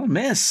 That'll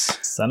miss.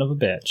 Son of a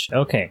bitch.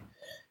 Okay.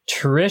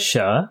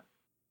 Trisha,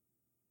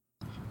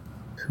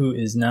 who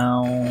is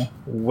now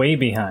way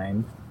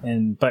behind,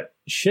 but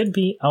should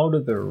be out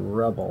of the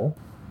rubble,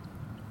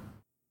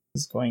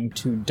 is going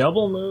to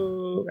double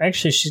move.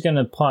 Actually, she's going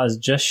to pause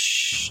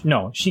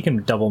no, she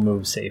can double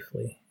move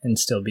safely and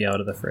still be out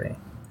of the fray.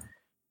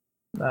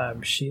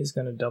 She is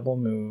going to double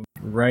move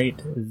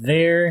right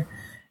there,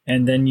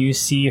 and then you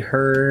see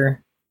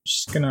her,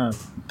 she's going to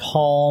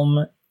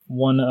palm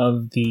one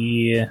of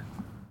the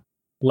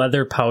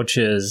leather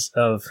pouches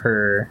of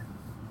her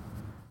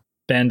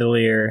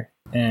bandolier,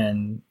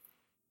 and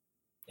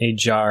a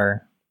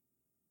jar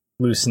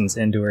loosens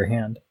into her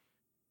hand.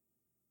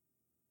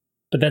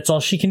 But that's all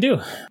she can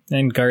do.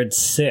 And Guard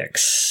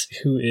 6,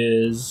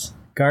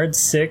 Guard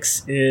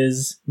 6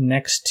 is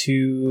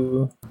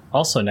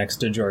also next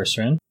to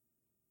Jorsrin.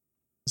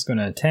 Is going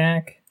to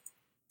attack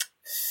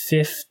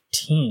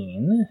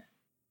 15,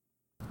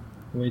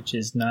 which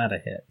is not a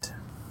hit.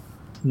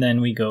 And then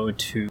we go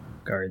to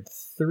Guard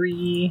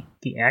 3,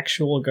 the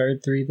actual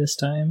Guard 3 this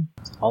time.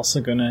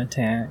 Also going to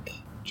attack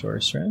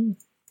Jorsrin.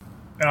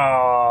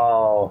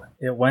 Oh,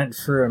 it went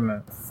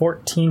from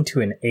 14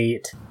 to an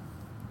 8.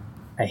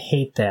 I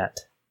hate that.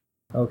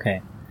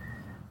 Okay.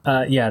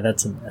 Yeah,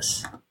 that's a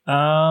miss.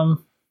 And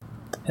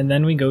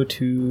then we go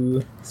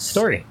to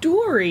Story.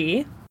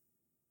 Story?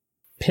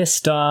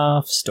 Pissed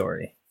off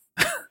Story.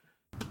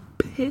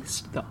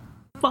 Pissed the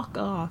fuck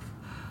off.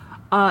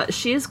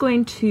 She is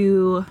going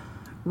to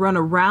run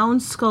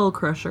around Skull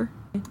Crusher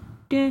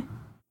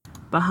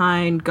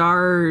behind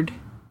Guard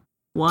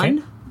 1.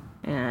 Okay.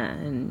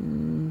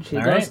 And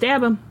she's gonna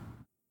stab him.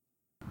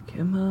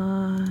 Come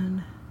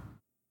on.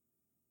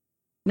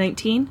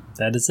 19?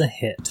 That is a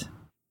hit.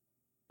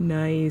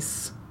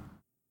 Nice.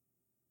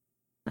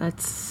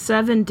 That's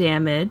 7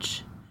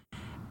 damage.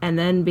 And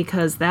then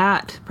because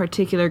that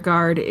particular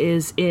guard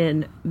is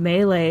in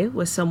melee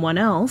with someone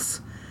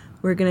else,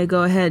 we're gonna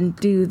go ahead and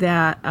do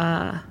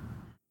that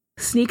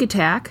sneak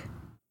attack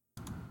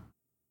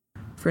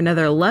for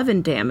another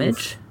 11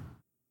 damage. Oof.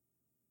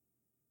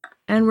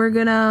 And we're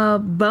gonna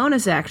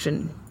bonus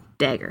action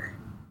dagger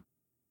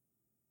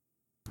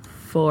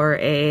for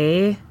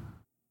a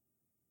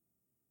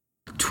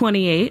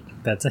 28.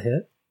 That's a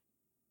hit.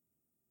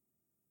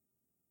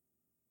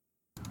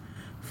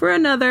 For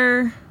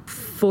another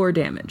 4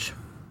 damage.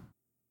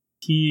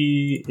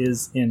 He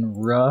is in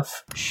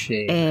rough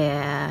shape.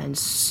 And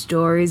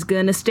Story's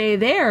gonna stay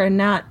there and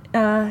not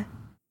give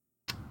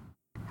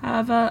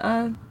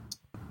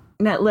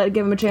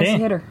him a chance to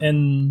hit her.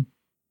 And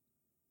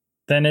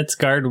then it's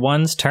Guard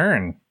 1's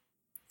turn.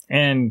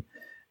 And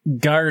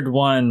Guard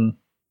 1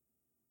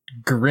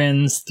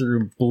 grins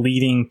through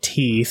bleeding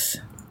teeth.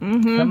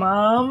 Mm-hmm. Come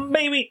on,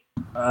 baby.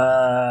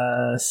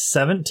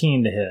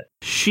 17 to hit.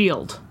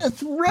 Shield.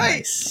 That's right.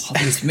 Nice. All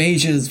these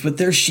mages with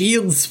their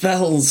shield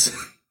spells.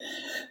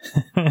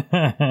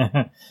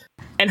 And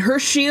her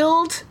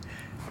shield,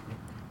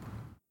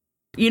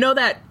 you know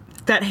that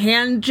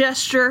hand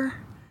gesture?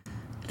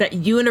 That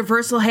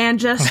universal hand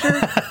gesture?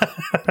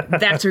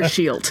 That's her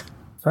shield.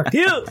 Fuck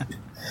you.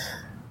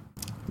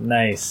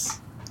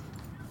 Nice.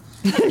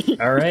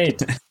 All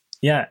right.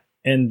 Yeah.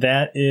 And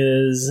that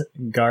is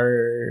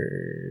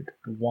Guard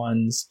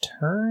 1's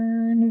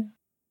turn.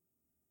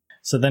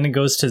 So then it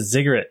goes to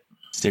Ziggurat.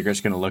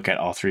 Ziggurat's going to look at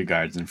all 3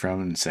 guards in front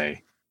of him and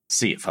say,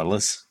 "See it,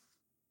 fellas."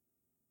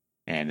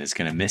 And it's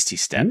going to Misty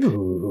Step.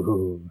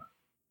 Ooh.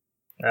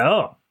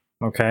 Oh,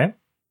 okay.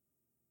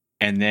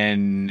 And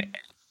then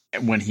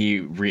when he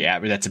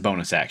that's a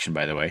bonus action,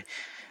 by the way.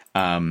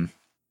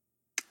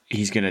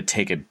 He's going to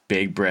take a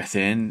big breath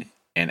in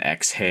and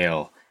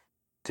exhale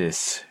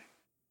this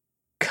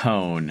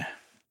cone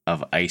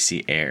of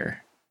icy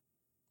air.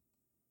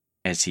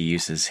 as he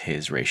uses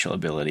his racial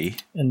ability.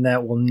 And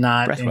that will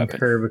not Breath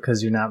incur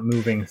because you're not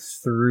moving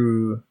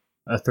through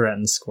a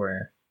threatened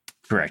square.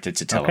 Correct.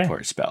 It's a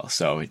teleport spell.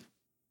 So it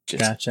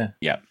just, Gotcha.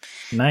 Yep.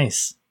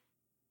 Nice.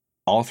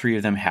 All three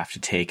of them have to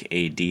take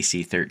a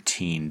DC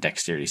 13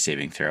 dexterity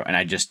saving throw. And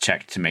I just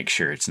checked to make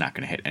sure it's not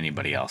going to hit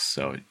anybody else.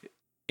 So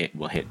it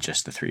will hit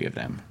just the three of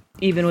them.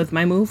 Even with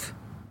my move?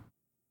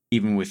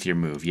 Even with your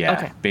move, yeah.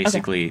 Okay.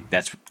 Basically,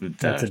 that's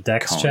That's a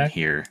dex cone check?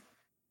 here.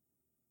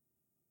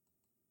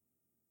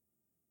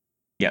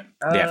 Yep,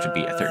 they have to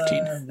beat a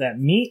 13. That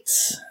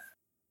meets.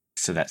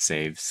 So that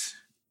saves.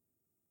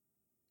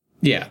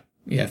 Yeah.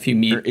 If you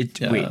meet...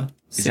 Wait,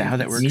 is that how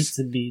that works? Meets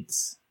and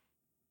beats.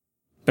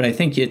 But I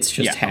think it's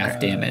just Yeah, half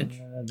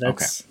damage.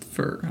 That's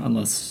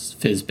Unless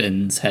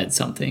Fizbin's had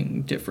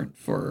something different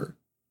for...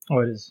 Oh,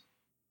 it is.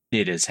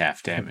 It is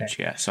half damage,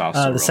 Okay. yeah. So I'll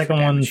still roll The for second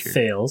one damage here.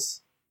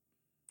 fails.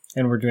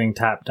 And we're doing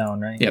top down,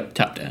 right? Yep,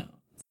 top down.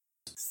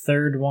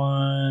 Third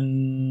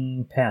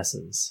one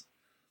passes.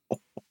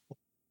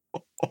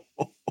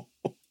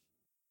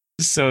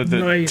 So the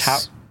Nice.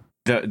 top,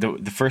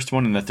 the first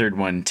one and the third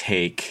one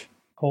take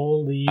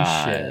Holy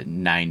shit.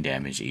 9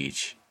 damage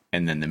each,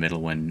 and then the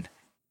middle one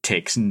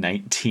takes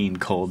 19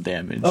 cold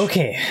damage.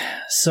 Okay,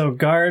 so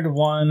guard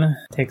 1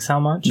 takes how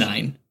much?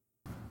 9.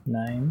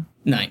 9?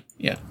 9,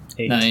 yeah.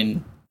 8.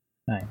 9.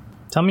 9.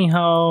 Tell me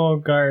how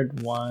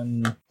guard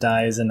 1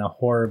 dies in a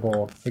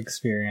horrible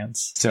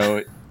experience.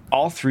 So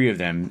all three of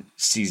them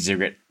see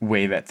Ziggurat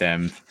wave at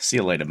them. See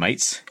you later,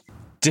 mates.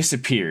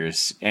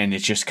 Disappears, and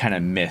it's just kind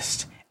of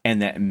mist. And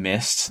that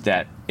mist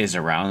that is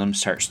around them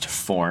starts to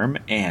form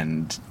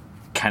and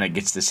kind of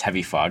gets this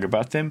heavy fog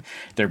about them.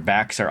 Their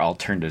backs are all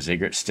turned to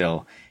Ziggurat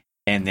still.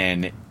 And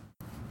then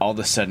all of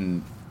a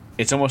sudden,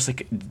 it's almost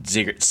like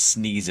Ziggurat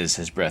sneezes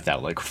his breath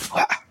out, like,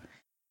 "Wah!"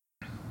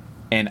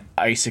 And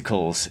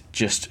icicles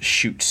just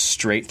shoot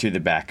straight through the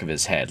back of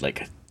his head,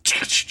 like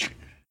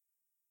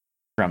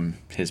from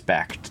his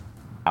back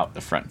out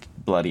the front.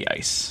 Bloody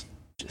ice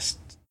just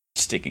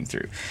sticking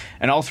through.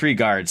 And all three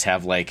guards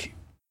have, like,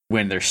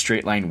 when there's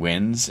straight line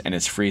winds and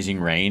it's freezing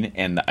rain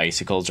and the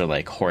icicles are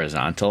like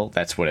horizontal,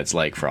 that's what it's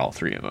like for all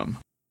three of them.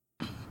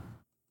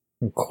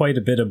 Quite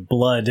a bit of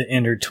blood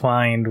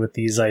intertwined with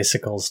these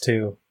icicles,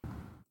 too.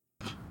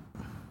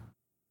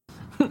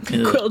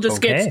 Quill just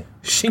Okay.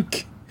 gets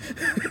shink.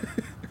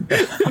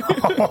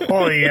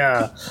 Oh,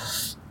 yeah.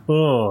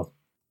 Oh,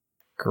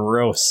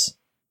 gross.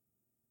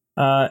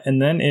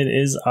 And then it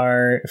is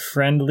our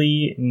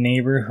friendly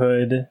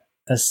neighborhood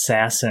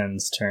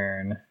assassin's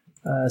turn.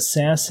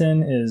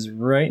 Assassin is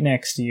right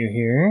next to you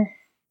here.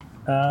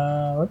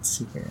 Let's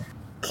see here.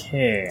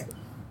 Okay.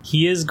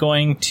 He is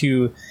going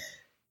to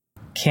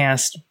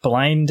cast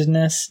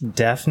blindness,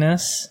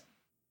 deafness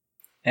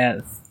at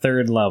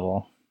 3rd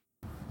level.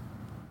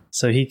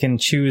 So he can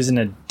choose an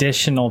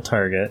additional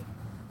target.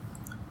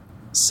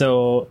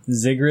 So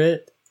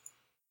Ziggurat,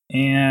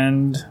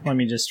 and let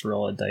me just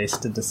roll a dice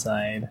to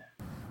decide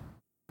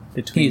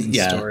between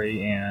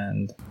story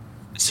and...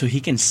 So he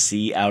can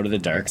see out of the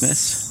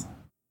darkness?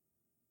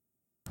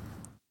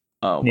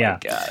 Oh my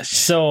gosh.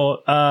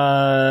 So,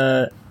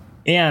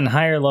 Anne,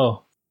 high or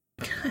low?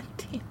 God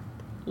damn.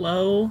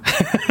 Low.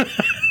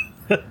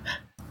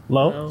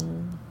 Low?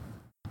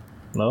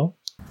 Low?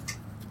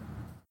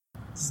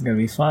 This is gonna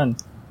be fun.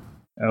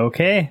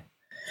 Okay.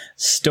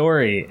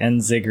 Story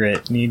and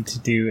Ziggurat need to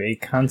do a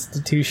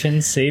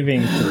Constitution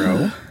saving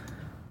throw.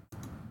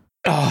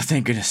 Oh,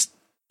 thank goodness.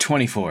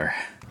 24.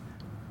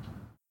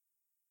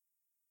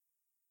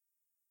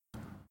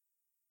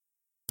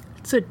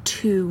 It's a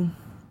 2.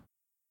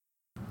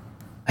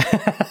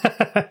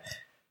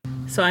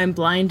 So I'm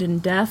blind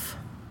and deaf.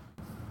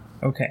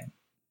 Okay.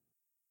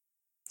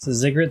 So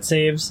Ziggurat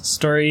saves.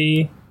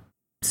 Story.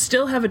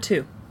 Still have a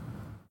 2.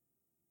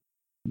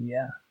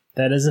 Yeah,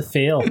 that is a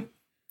fail.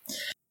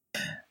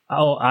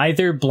 Oh,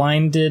 either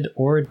blinded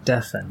or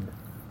deafened.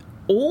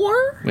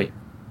 Or? Wait.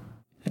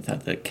 I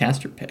thought the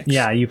caster picks.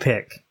 Yeah, you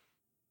pick.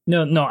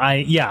 No,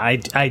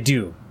 I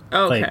do.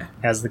 Okay. Like,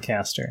 as the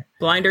caster.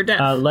 Blind or deaf?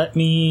 Let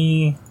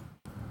me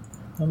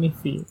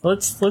see.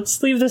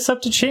 Let's leave this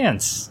up to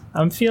chance.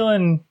 I'm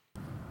feeling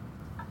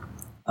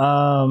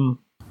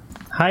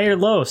high or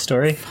low,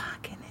 Story.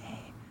 Fucking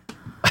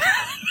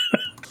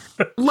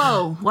A.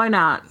 Low. Why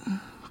not?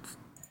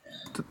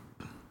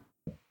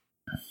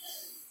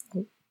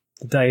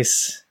 The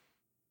dice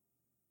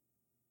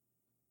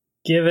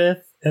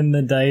giveth and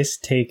the dice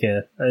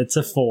taketh. It's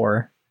a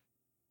 4.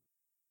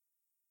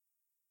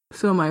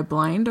 So am I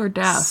blind or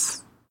deaf?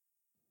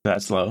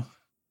 That's low.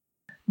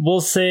 We'll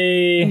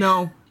say...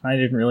 No. I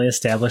didn't really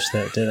establish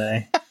that, did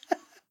I?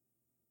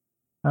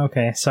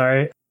 Okay,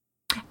 sorry.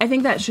 I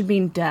think that should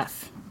mean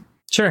deaf.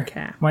 Sure,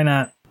 Okay. why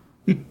not?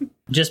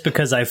 Just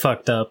because I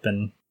fucked up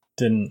and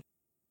didn't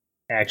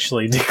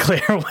actually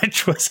declare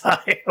which was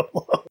high or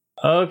low.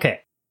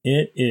 Okay,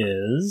 it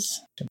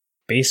is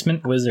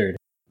Basement Wizard.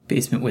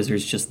 Basement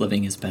Wizard's just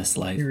living his best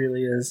life. He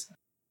really is.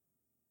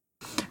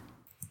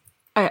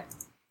 I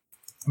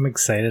I'm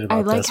excited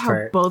about like this how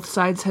part. both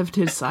sides have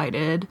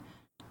decided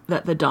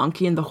that the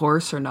donkey and the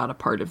horse are not a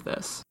part of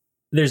this.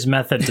 There's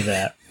method to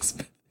that.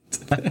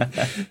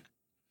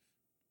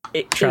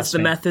 It Trust is the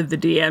me. method the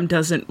DM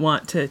doesn't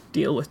want to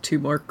deal with 2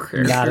 more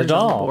characters Not at on the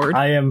all. board.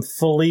 I am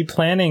fully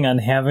planning on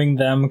having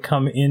them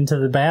come into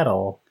the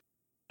battle.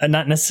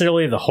 Not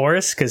necessarily the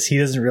horse, because he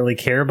doesn't really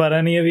care about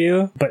any of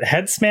you, but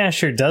Head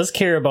Smasher does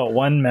care about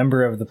one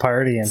member of the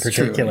party in It's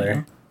true, particular.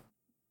 yeah.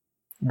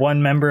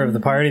 One member of the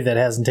party that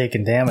hasn't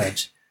taken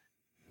damage.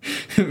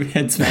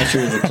 Head Smasher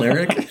is a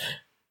cleric.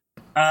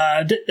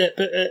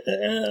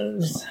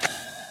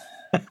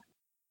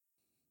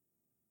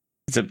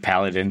 It's a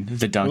paladin.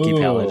 It's a donkey Ooh.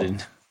 paladin.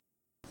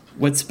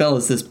 What spell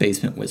is this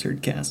basement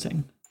wizard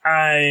casting?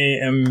 I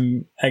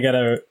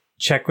gotta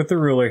check with the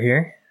ruler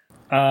here.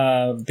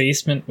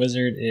 Basement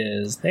wizard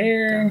is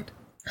there.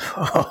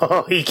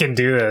 Oh, he can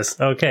do this.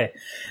 Okay.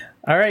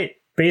 All right.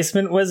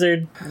 Basement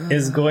wizard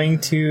is going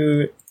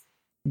to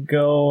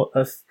go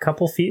a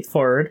couple feet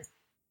forward.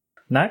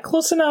 Not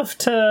close enough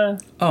to...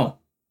 Oh.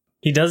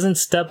 He doesn't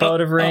step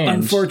out of range.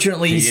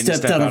 Unfortunately, he He didn't stepped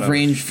step out of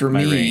range for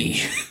my me.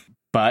 range.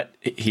 But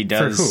he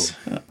does.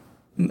 For who?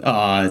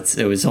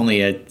 It was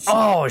only a...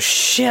 Oh,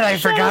 shit. I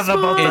forgot about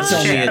Spawn. the It's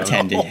only a shadow.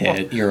 10 to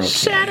hit. You're okay.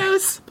 Shadow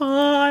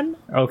spawn.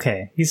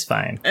 Okay, he's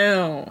fine.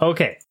 Oh.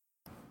 Okay.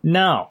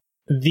 Now,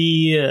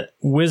 the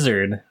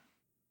wizard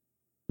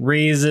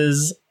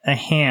raises a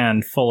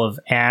hand full of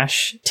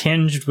ash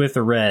tinged with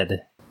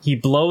red. He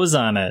blows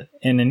on it,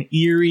 and an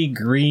eerie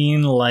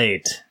green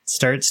light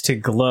starts to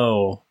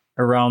glow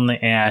around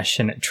the ash,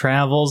 and it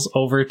travels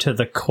over to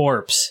the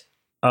corpse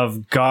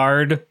of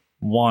Guard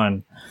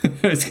 1.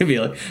 It's gonna be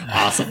like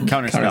awesome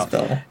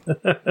Counterspell.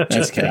 Just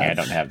Just kidding. I kidding.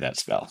 don't have that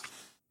spell.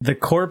 The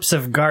corpse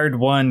of Guard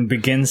 1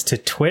 begins to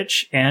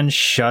twitch and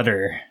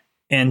shudder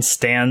and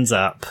stands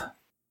up.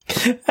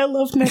 I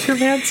love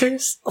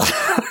necromancers.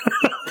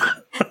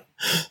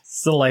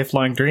 It's a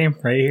lifelong dream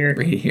right here.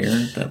 Right here,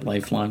 that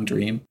lifelong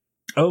dream.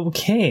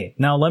 Okay,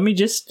 now let me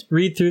just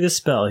read through the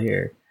spell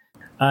here.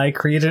 I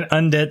create an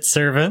undead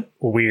servant.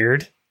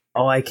 Weird.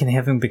 Oh, I can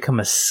have him become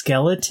a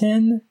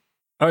skeleton?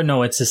 Oh,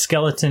 no, it's a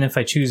skeleton if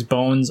I choose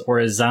bones, or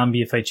a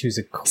zombie if I choose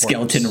a corpse.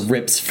 Skeleton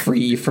rips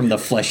free from the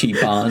fleshy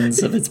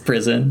bonds of its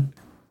prison.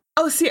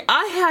 Oh, see,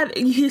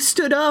 he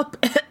stood up,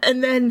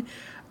 and then,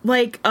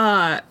 like,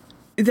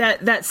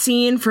 that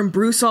scene from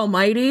Bruce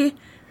Almighty,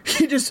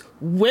 he just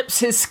whips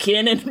his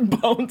skin and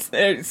bones,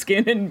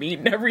 skin and meat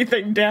and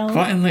everything down.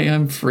 Finally,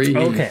 I'm free.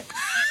 Okay.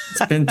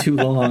 It's been too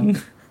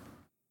long.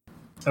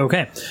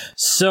 Okay,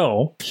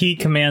 so he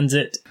commands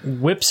it,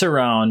 whips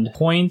around,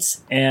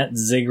 points at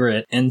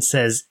Ziggurat, and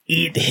says,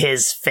 "Eat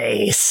his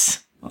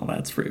face." Well,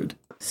 that's rude.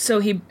 So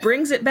he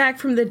brings it back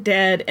from the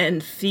dead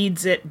and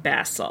feeds it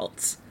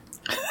basalts.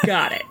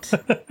 Got it.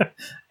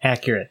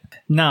 Accurate.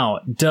 Now,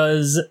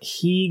 does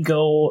he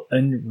go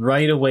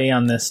right away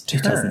on this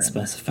turn? It doesn't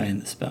specify in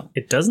the spell.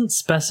 It doesn't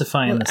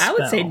specify in Well, the spell. I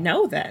would say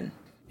no then.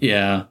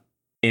 Yeah.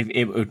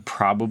 It would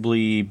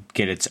probably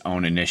get its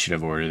own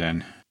initiative order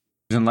then.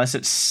 Unless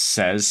it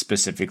says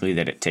specifically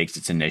that it takes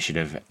its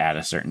initiative at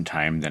a certain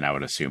time, then I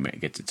would assume it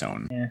gets its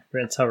own. Yeah,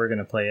 that's how we're going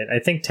to play it. I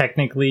think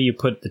technically you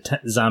put the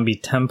zombie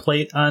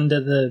template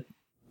onto the...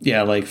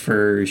 Yeah, like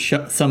for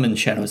Summon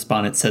Shadow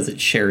Spawn, it says it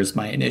shares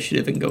my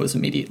initiative and goes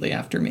immediately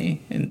after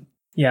me. And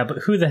Yeah, but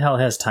who the hell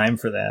has time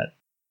for that?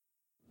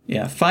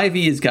 yeah,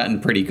 5e has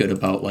gotten pretty good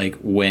about like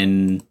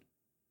when,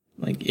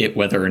 like it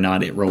whether or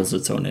not it rolls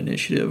its own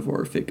initiative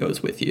or if it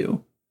goes with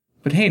you.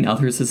 But hey, now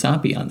there's a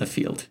zombie on the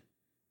field.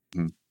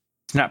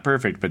 It's not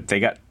perfect, but they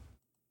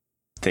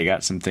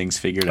got some things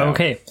figured out.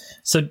 Okay,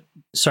 so,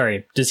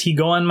 sorry, does he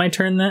go on my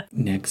turn then?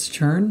 Next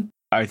turn,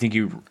 I think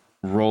you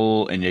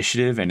roll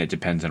initiative, and it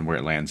depends on where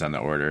it lands on the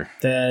order.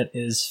 That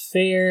is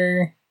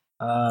fair.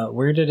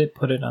 Where did it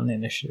put it on the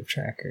initiative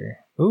tracker?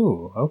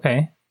 Ooh,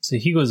 okay. So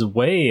he goes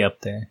way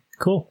up there.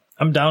 Cool.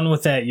 I'm down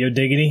with that, yo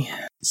diggity.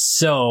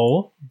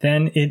 So,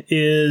 then it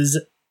is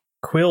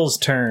Quill's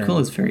turn. Quill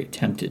is very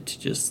tempted to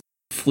just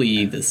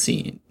flee the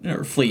scene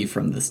or flee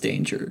from this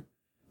danger.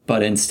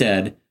 But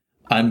instead,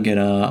 I'm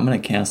gonna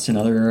cast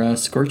another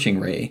Scorching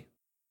Ray.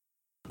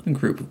 A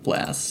group of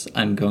blasts.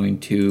 I'm going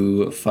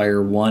to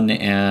fire one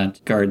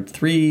at guard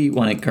 3,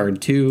 one at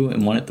guard 2,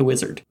 and one at the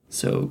wizard.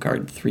 So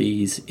guard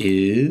 3's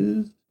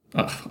is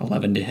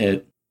 11 to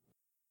hit.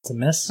 It's a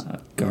miss.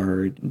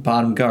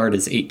 Bottom guard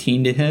is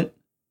 18 to hit.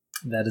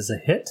 That is a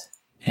hit.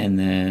 And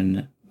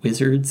then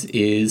wizards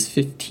is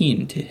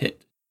 15 to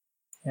hit.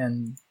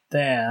 And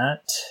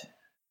that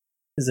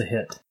is a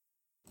hit.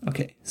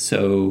 Okay,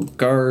 so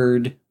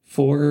guard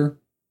 4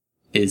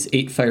 is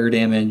 8 fire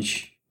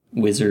damage.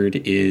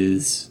 Wizard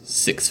is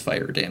 6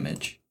 fire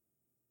damage.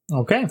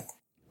 Okay.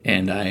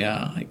 And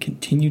I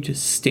continue to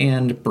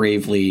stand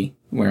bravely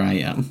where I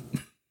am.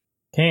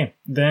 Okay.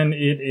 Then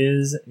it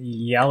is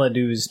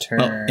Yaladu's turn.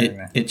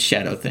 Well, it's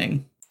Shadow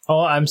Thing. Oh,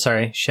 I'm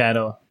sorry.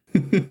 Shadow.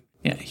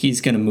 Yeah, he's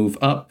going to move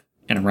up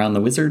and around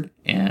the wizard,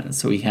 and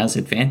so he has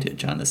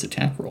advantage on this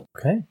attack roll.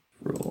 Okay.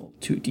 Roll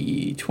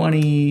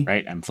 2d20.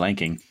 Right, I'm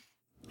flanking.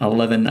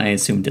 11, I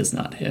assume, does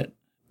not hit.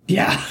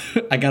 Yeah,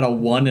 I got a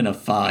 1 and a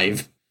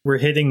 5. We're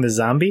hitting the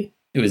zombie?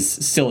 It was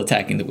still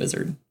attacking the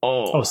wizard. Oh,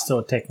 Oh, still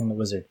attacking the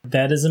wizard.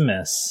 That is a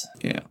miss.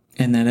 Yeah.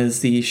 And that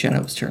is the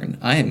Shadow's turn.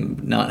 I am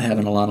not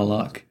having a lot of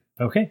luck.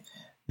 Okay.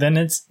 Then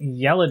it's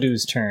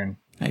Yaladu's turn.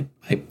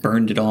 I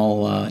burned it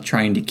all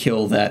trying to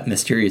kill that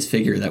mysterious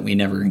figure that we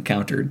never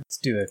encountered. Let's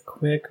do a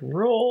quick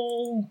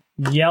roll.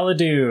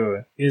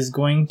 Yaladu is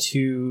going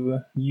to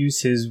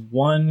use his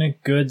one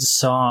good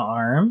saw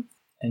arm,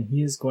 and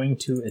he is going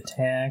to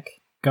attack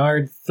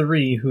guard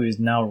 3, who is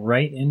now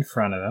right in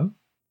front of him.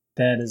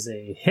 That is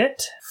a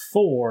hit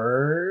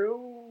for...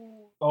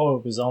 Oh,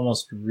 it was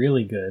almost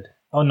really good.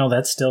 Oh no,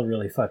 that's still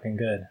really fucking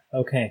good.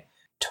 Okay.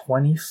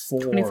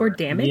 24. 24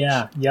 damage?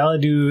 Yeah,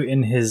 Yaladu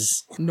in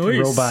his Nice.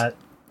 robot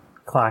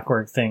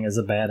clockwork thing is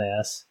a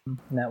badass.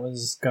 And that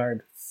was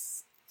guard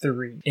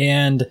 3.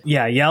 And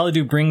yeah,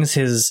 Yaladu brings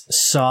his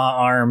saw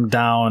arm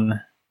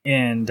down,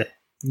 and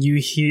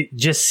you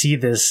just see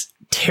this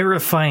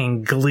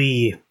terrifying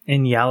glee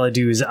in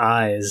Yaladu's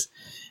eyes,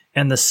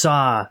 and the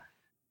saw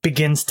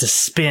begins to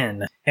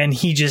spin, and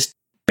he just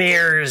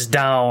bears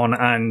down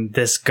on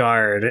this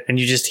guard, and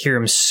you just hear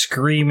him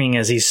screaming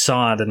as he's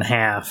sawed in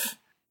half.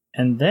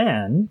 And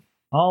then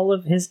all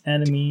of his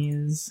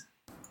enemies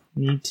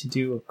need to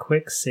do a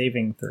quick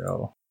saving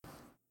throw.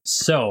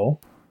 So,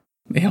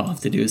 They all have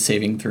to do a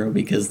saving throw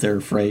because they're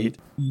afraid.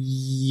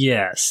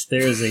 yes,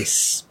 there is a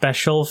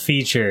special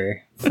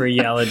feature for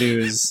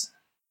Yaladu's.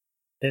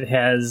 It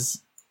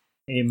has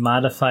a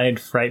modified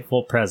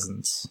frightful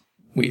presence,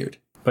 Weird.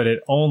 but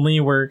it only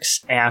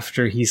works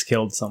after he's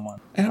killed someone.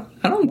 I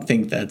don't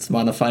think that's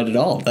modified at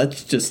all.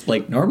 That's just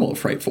like normal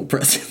frightful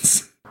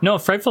presence. No,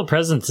 frightful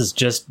presence is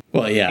just,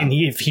 Well, yeah. and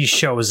if he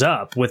shows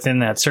up within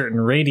that certain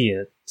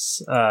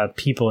radius,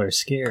 people are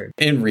scared.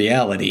 In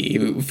reality,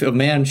 if a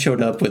man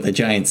showed up with a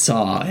giant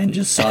saw and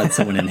just sawed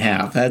someone in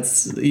half,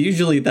 that's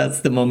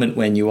the moment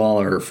when you all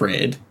are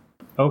afraid.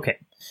 Okay,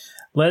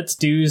 let's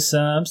do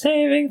some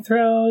saving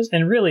throws.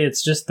 And really,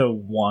 it's just the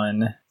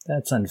one.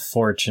 That's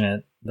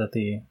unfortunate that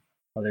the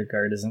other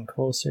guard isn't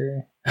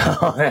closer.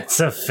 Oh,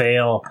 that's a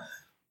fail.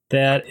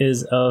 That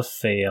is a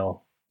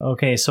fail.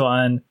 Okay, so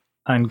on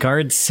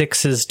guard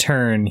 6's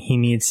turn, he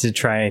needs to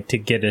try to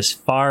get as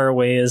far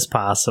away as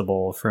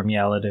possible from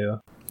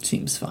Yaladu.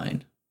 Seems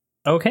fine.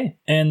 Okay,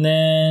 and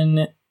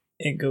then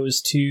it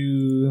goes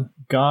to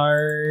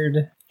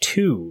guard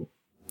 2.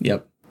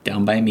 Yep,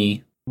 down by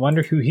me.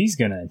 Wonder who he's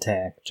gonna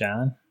attack,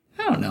 John.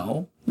 I don't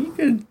know.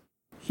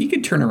 He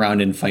could turn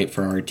around and fight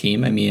for our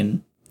team. I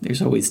mean,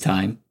 there's always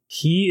time.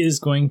 He is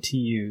going to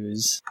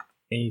use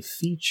a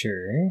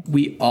feature.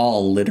 We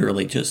all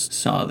literally just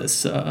saw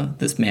this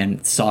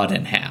man sawed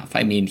in half.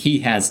 I mean, he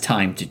has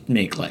time to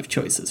make life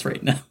choices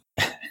right now.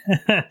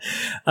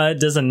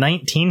 Does a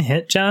 19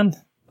 hit, John?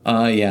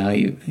 Yeah,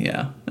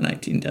 a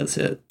 19 does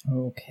hit.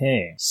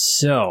 Okay,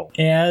 so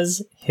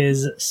as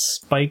his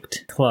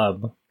spiked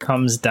club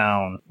comes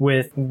down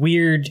with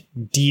weird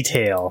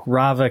detail,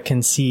 Rava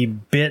can see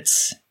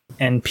bits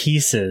and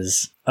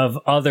pieces of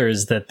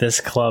others that this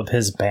club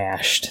has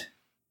bashed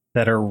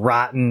that are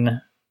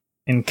rotten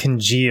and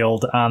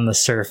congealed on the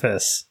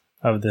surface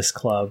of this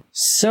club.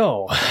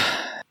 So,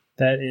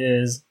 that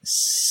is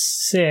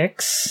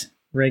 6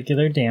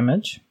 regular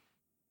damage.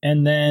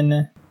 And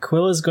then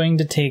Quill is going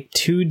to take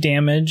 2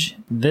 damage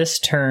this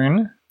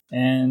turn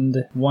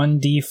and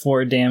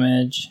 1d4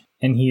 damage,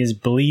 and he is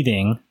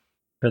bleeding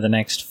for the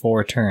next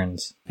 4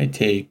 turns. I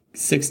take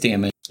 6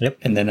 damage. Yep.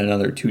 And then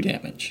another 2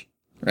 damage.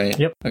 Right?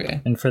 Yep.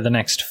 Okay. And for the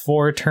next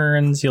 4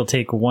 turns, you'll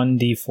take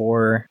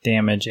 1d4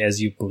 damage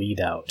as you bleed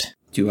out.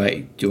 Do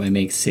I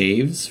make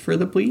saves for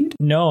the bleed?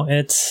 No,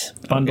 it's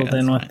bundled Okay,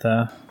 in that's with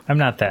the... I'm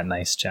not that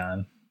nice,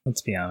 John.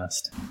 Let's be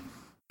honest.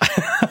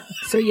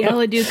 So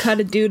Yaladu cut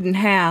a dude in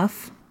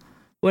half.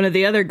 One of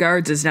the other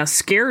guards is now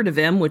scared of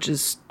him, which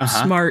is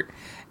smart.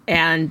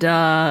 And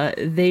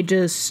they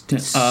just...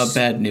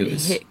 Bad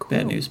news. hit Quill.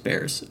 Bad news,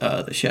 Bears.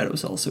 The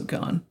Shadow's also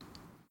gone.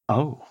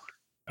 Oh.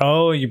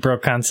 Oh, you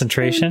broke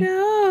concentration?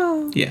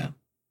 Oh, no. Yeah.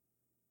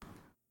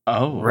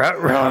 Oh.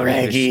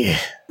 Raggy.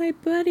 My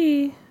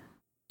buddy.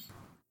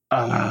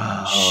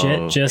 Oh.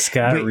 Shit just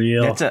got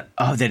real.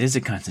 That is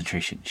a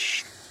concentration.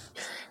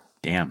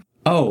 Damn.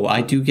 Oh,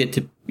 I do get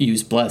to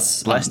use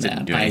Bless. Bless on didn't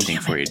that. do anything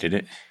for you, did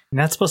it?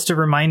 You're not supposed to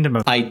remind him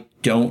of... I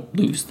don't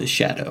lose the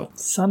Shadow.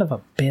 Son of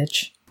a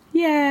bitch.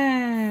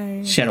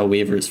 Yay. Shadow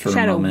wavers for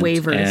Shadow a moment.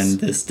 wavers. And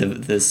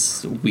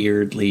this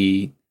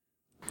weirdly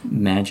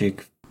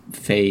magic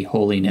fey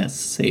holiness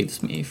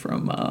saves me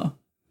from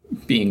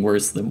being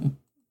worse than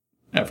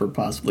ever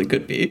possibly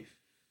could be.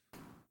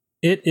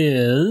 It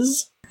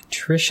is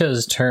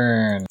Trisha's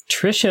turn.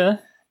 Trisha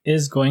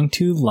is going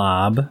to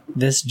lob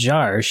this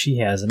jar she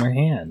has in her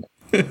hand.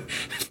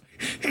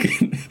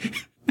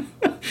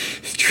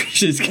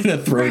 Trisha's gonna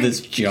throw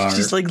this jar.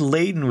 She's like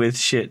laden with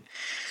shit.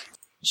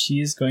 She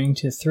is going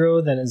to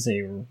throw. That is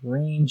a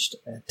ranged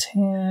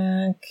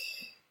attack.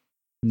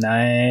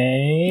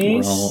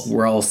 Nice.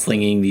 We're all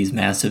slinging these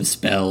massive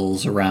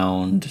spells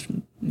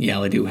around.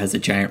 Yaladu has a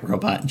giant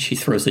robot, and she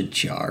throws a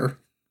jar.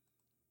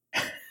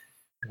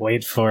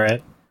 Wait for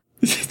it.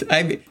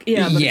 Yeah, but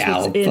it's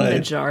what's in the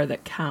jar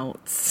that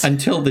counts.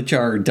 Until the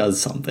jar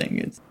does something,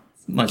 it's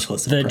much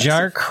less The impressive.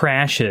 jar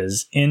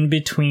crashes in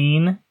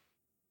between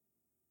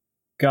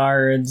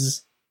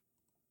guards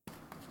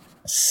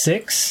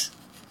 6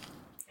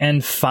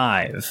 and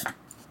 5,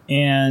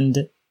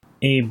 and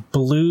a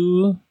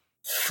blue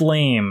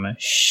flame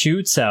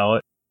shoots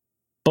out.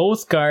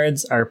 Both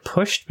guards are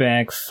pushed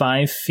back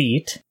 5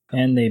 feet,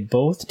 and they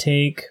both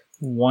take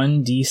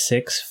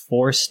 1d6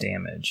 force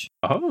damage.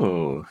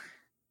 Oh.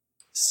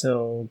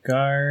 So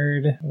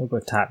guard, we'll go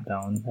top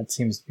down. That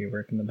seems to be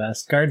working the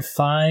best. Guard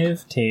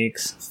 5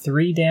 takes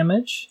 3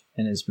 damage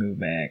and is moved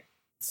back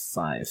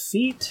 5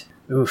 feet.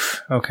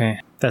 Oof. Okay,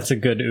 that's a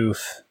good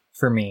oof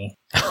for me.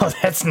 Oh,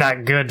 that's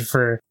not good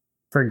for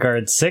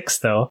guard 6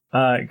 though.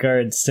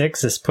 Guard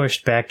 6 is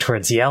pushed back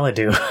towards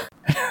Yaladu.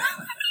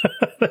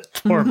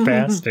 Poor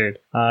bastard.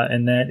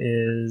 And that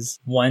is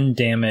 1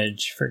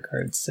 damage for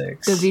guard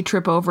 6. Does he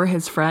trip over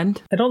his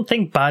friend? I don't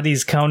think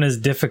bodies count as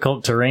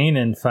difficult terrain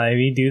in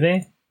 5e, do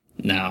they?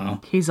 No.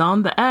 He's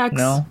on the X.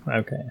 No?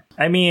 Okay.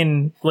 I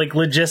mean, like,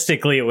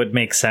 logistically it would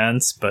make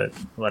sense, but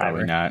whatever.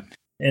 Probably not.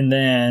 And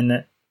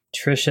then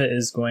Trisha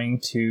is going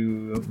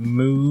to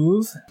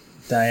move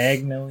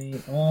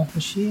diagonally. Well,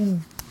 would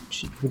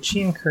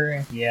she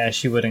incur? Yeah,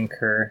 she would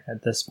incur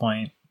at this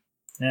point.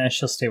 Nah,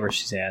 she'll stay where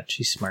she's at.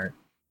 She's smart.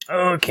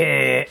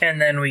 Okay,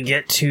 and then we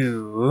get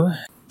to...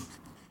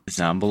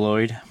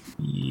 Zombaloid.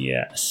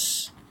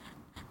 Yes.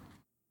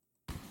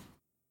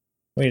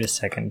 Wait a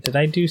second. Did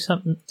I do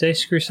something? Did I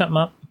screw something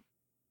up?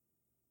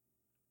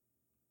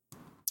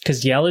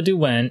 Because Yaladu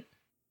went,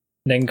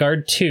 then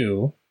guard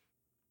 2.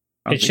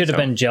 It should have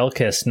been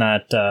Jelkis,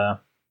 not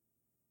Trisha.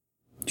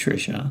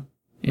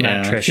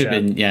 Not Trisha. It should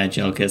have been,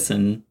 Jelkis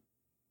and...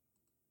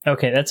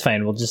 Okay, that's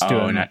fine. We'll just do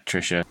it. Oh, not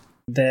Trisha.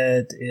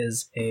 That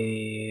is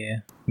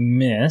a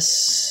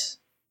miss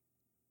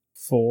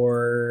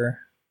for...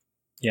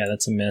 Yeah,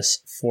 that's a miss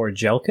for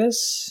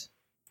Jelkis.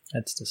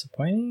 That's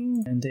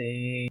disappointing. And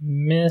a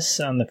miss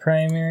on the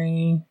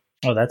primary.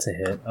 Oh, that's a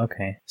hit.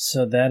 Okay.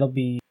 So that'll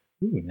be...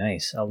 Ooh,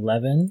 nice.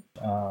 11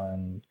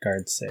 on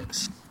guard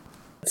 6.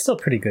 That's still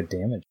pretty good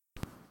damage.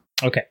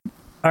 Okay.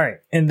 All right.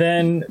 And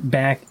then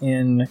back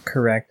in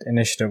correct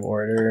initiative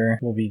order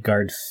will be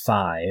guard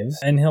 5.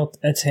 And he'll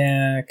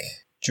attack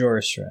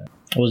Jorstran.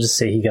 We'll just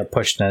say he got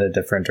pushed in a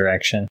different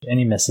direction. And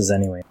he misses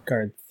anyway.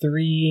 Guard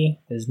 3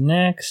 is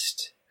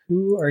next.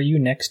 Who are you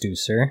next to,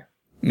 sir?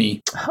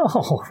 Me.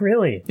 Oh,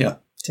 really? Yeah.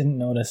 Didn't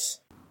notice.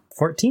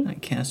 14? I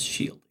cast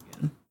shield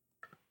again.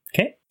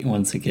 Okay.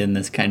 Once again,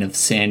 this kind of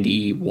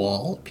sandy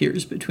wall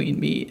appears between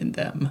me and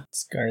them.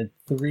 It's guard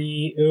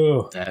 3.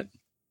 Ooh. That.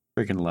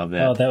 Freaking love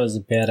that. Oh, that was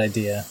a bad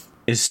idea.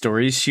 Is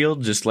Story's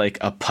shield just like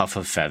a puff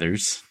of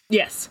feathers?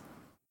 Yes.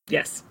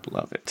 Yes.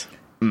 Love it.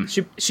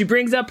 She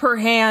brings up her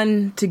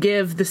hand to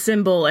give the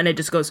symbol, and it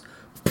just goes...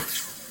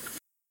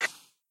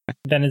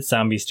 Then it's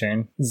Zombie's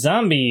turn.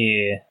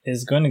 Zombie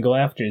is going to go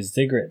after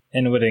Ziggurat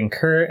and would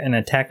incur an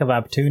attack of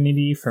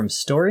opportunity from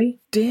Story.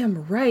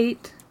 Damn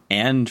right.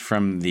 And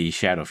from the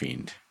Shadow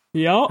Fiend.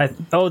 Yep.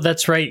 Oh,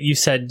 that's right. You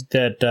said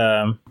that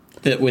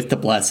That with the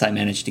bless, I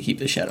managed to keep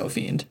the Shadow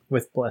Fiend.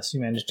 with Bless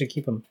you managed to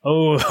keep him.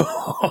 Oh,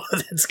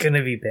 that's going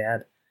to be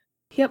bad.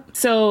 Yep.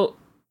 So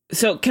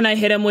can I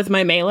hit him with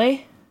my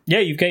melee? Yeah,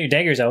 you've got your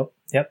daggers out.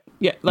 Yep.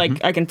 Yeah,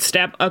 like I can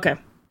stab. Okay.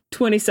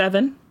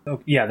 27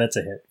 Oh, yeah, that's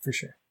a hit for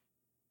sure.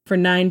 for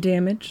 9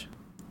 damage.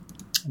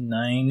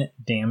 9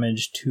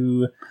 damage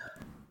to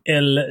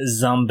El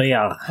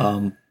Zambia.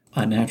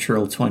 A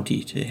natural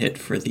 20 to hit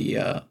for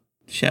the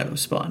Shadow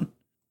Spawn.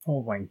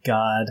 Oh my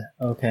god.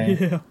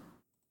 Okay.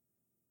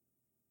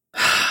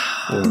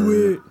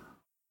 Or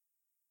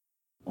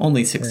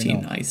only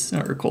 16 no. ice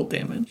or cold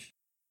damage.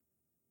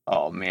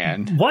 Oh,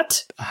 man.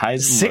 What?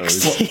 Highs and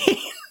lows. 16?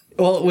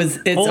 Well, it's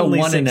Only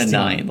a 1 and a 16.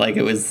 9. Like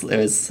it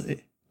was.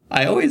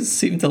 I always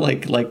seem to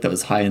like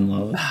those high and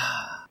lows.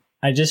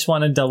 I just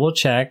want to double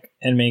check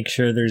and make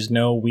sure there's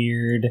no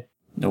weird...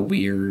 No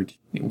weird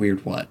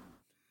what?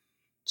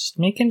 Just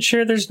making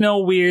sure there's no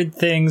weird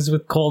things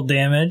with cold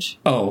damage.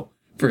 Oh,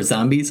 for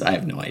zombies, I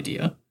have no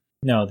idea.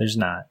 No, there's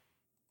not.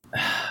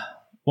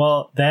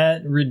 Well,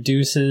 that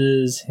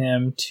reduces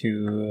him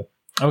to...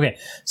 Okay,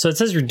 so it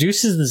says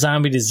reduces the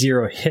zombie to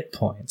 0 hit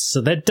points. So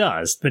that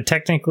does, but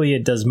technically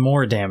it does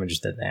more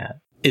damage than that.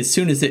 As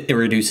soon as it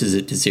reduces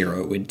it to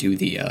 0, it would do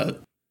the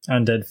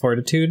Undead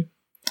Fortitude?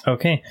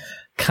 Okay.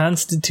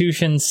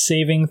 Constitution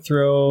saving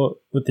throw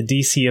with the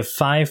DC of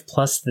 5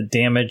 plus the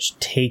damage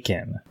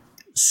taken.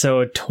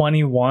 So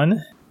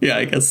 21 Yeah,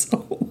 I guess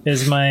so.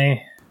 is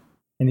my...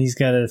 And he's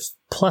got a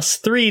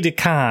 +3 to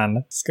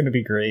con. It's going to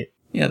be great.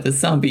 Yeah, the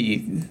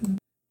zombie.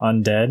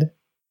 Undead.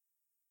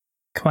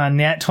 Come on,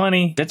 nat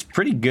 20. That's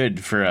pretty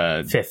good for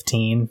a...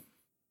 15.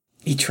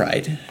 He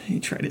tried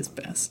his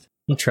best.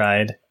 He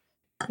tried.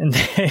 And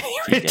then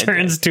he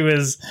returns to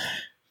his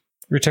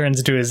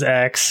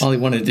ex. All he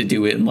wanted to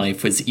do in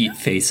life was eat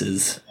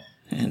faces.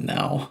 And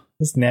now,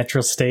 His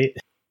natural state.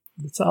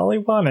 That's all he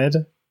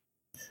wanted.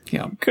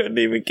 yeah. Couldn't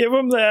even give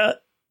him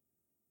that.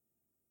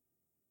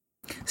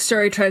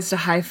 Story tries to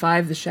high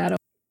five the shadow.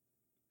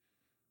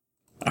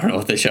 I don't know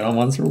if the Shadow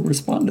Monster will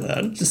respond to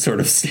that. It just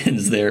sort of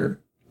stands there.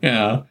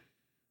 Yeah.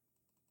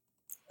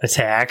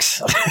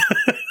 attacks.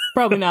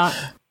 Probably not.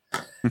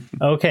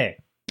 Okay.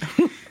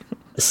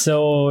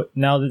 So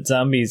now that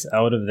Zombie's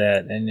out of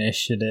that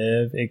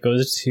initiative, it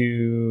goes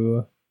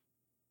to...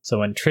 So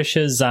when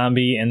Trisha's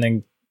Zombie and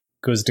then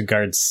goes to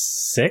guard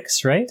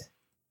 6, right?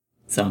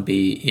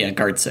 Zombie, yeah,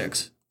 guard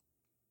 6.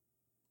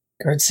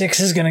 Guard 6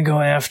 is going to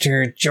go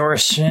after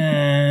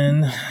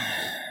Jorshin,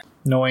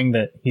 knowing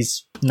that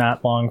he's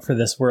not long for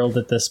this world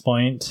at this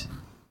point.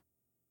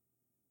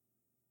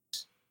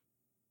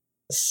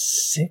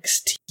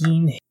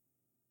 16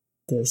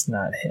 does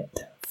not hit.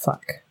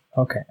 Fuck.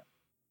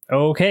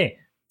 Okay.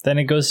 Then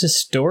it goes to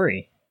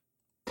Story.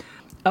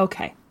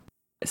 Okay.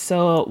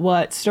 So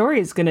what Story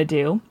is going to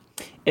do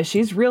is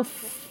she's real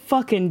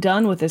fucking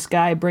done with this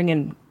guy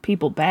bringing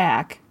people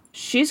back.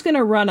 She's going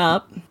to run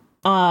up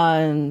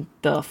on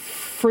the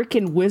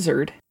freaking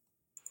wizard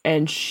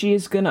and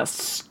she's going to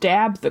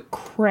stab the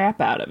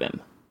crap out of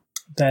him.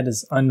 That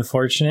is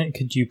unfortunate.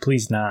 Could you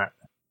please not?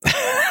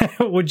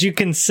 Would you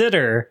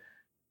consider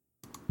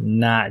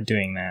not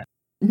doing that?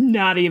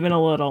 Not even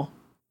a little.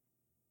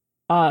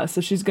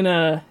 So she's going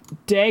to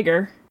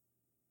dagger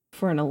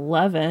for an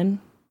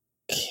 11.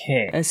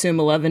 Okay. I assume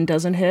 11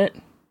 doesn't hit.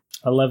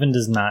 11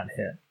 does not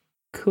hit.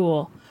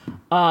 Cool.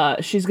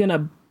 She's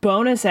gonna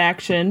bonus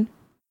action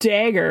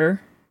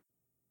dagger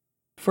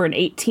for an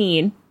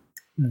 18.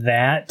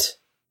 That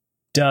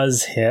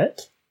does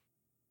hit,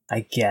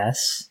 I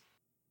guess.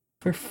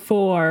 For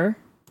 4.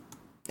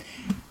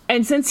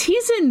 And since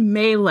he's in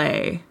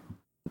melee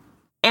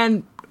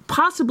and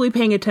possibly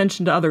paying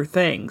attention to other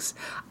things,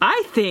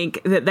 I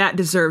think that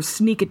deserves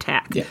sneak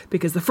attack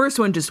because the first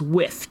one just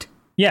whiffed.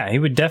 Yeah, he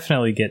would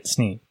definitely get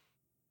sneak.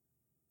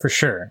 For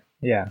sure.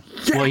 Yeah.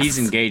 Yes! Well, he's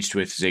engaged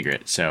with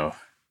Ziggurat, so...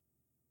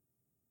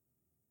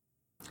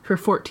 For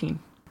 14.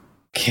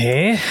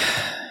 Okay.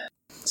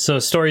 So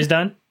Story's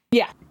done?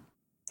 Yeah.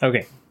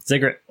 Okay.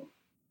 Ziggurat.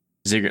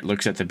 Ziggurat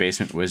looks at the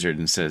basement wizard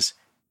and says,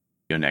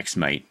 "Yo, next,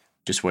 mate.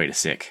 Just wait a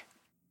sec."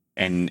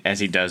 And as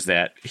he does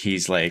that,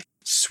 he's like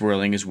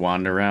swirling his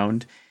wand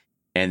around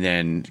and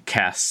then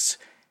casts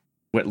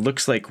what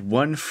looks like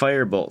one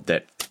firebolt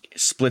that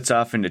splits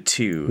off into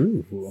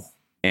 2 Ooh.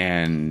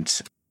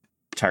 and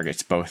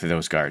targets both of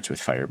those guards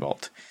with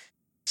firebolt.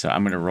 So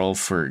I'm going to roll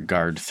for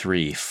guard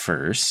 3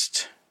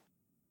 first,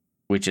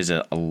 which is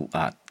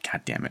God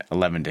damn it,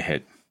 11 to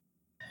hit.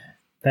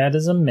 That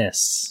is a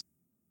miss.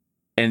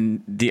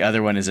 And the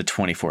other one is a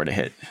 24 to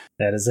hit.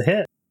 That is a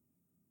hit.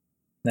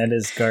 That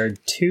is guard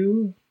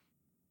 2.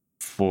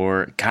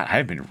 God,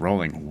 I've been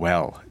rolling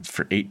well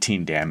for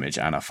 18 damage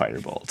on a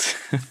firebolt.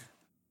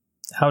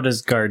 How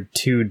does guard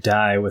 2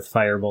 die with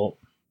firebolt?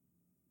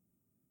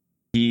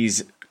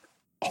 He's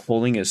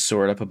holding his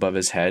sword up above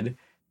his head,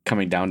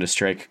 coming down to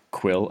strike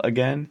Quill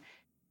again,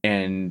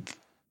 and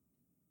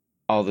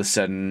all of a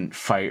sudden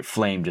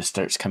flame just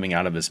starts coming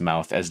out of his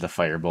mouth as the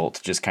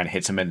firebolt just kind of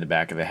hits him in the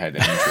back of the head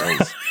and he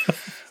drills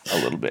a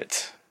little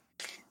bit.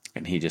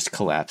 And he just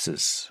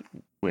collapses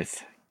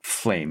with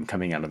flame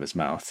coming out of his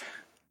mouth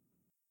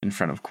in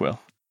front of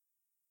Quill.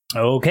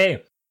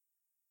 Okay.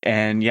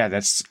 And yeah,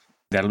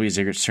 that'll be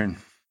Ziggurat's turn.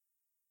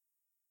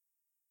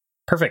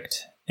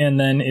 Perfect. And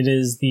then it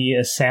is the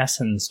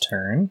assassin's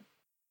turn.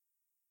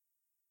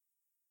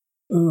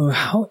 Ooh,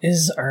 how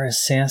is our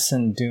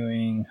assassin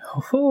doing?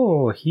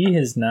 Oh, he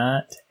has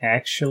not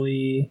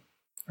actually...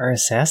 Our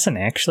assassin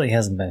actually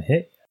hasn't been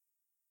hit yet.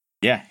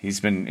 Yeah, he's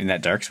been in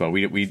that dark spot.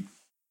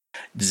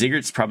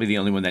 Ziggurat's probably the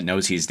only one that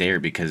knows he's there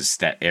because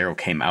that arrow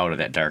came out of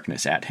that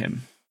darkness at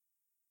him.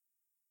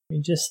 Let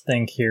me just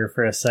think here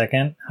for a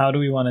second. How do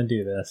we want to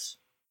do this?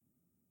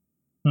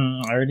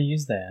 I already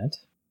used that.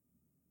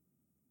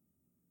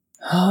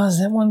 Oh, is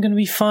that one going to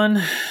be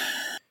fun?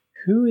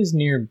 Who is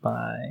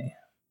nearby?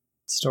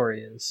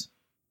 Story is.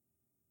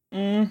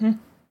 Mm-hmm.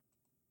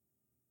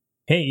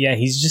 Hey, yeah,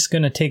 he's just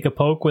going to take a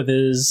poke with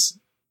his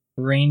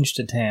ranged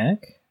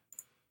attack.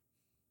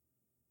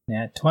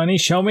 Nat 20,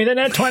 show me the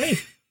nat 20!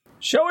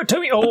 Show it to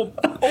me! Oh.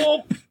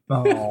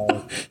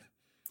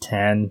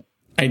 10.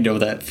 I know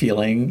that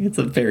feeling. It's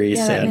a very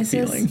sad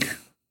feeling.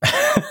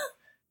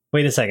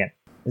 Wait a second.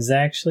 Is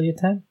that actually a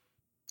 10?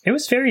 It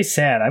was very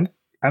sad.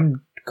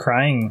 I'm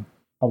crying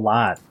a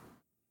lot.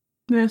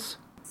 Miss.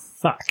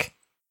 Fuck.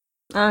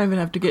 I don't even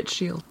have to get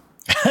shield.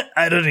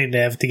 I don't even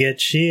have to get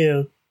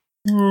shield.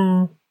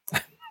 Then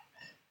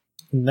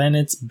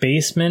it's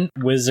Basement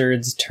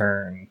Wizard's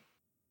turn.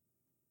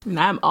 And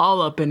I'm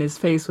all up in his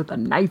face with a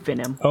knife in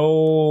him.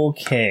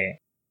 Okay.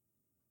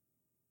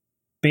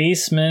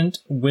 Basement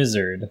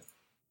Wizard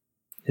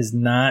is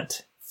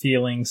not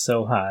feeling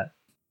so hot.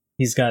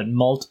 He's got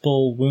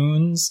multiple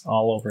wounds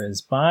all over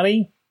his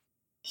body.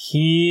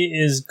 He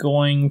is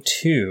going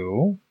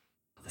to...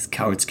 This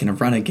coward's gonna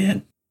run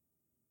again.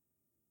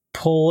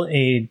 Pull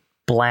a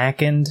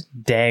blackened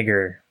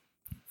dagger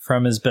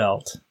from his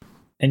belt.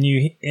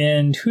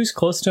 And who's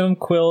close to him?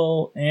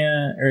 Quill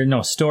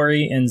and...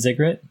 Story and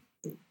Ziggurat?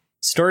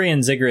 Story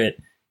and Ziggurat.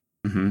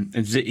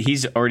 Mm-hmm.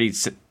 He's already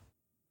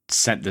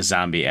sent the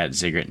zombie at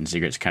Ziggurat, and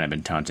Ziggurat's kind of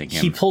been taunting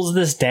him. He pulls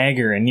this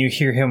dagger, and you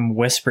hear him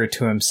whisper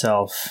to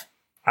himself,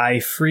 I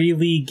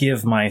freely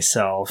give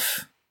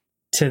myself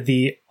to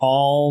the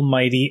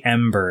almighty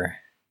Ember.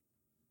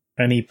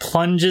 And he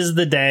plunges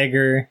the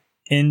dagger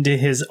into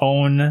his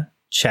own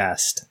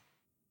chest.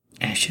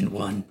 Ashen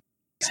one.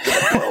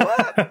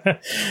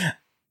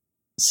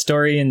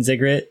 Story and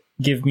Ziggurat,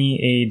 give me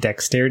a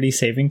dexterity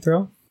saving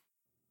throw.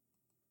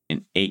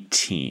 An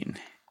 18.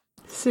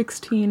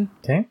 16.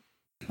 Okay.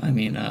 I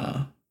mean,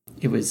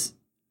 it was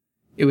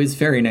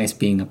very nice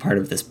being a part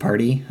of this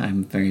party.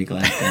 I'm very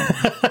glad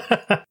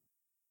that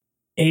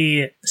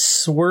A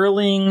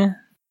swirling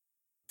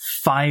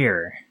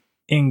fire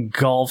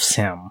engulfs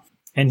him,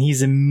 and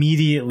he's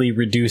immediately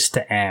reduced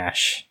to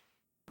ash.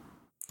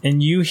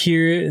 And you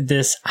hear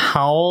this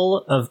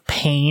howl of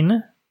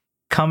pain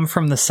come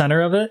from the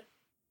center of it,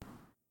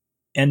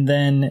 and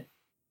then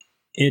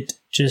it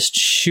just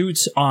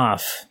shoots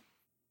off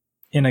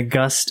in a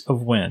gust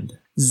of wind.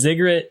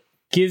 Ziggurat,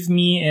 give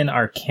me an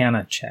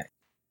Arcana check.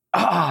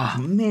 Ah,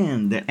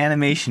 man, the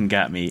animation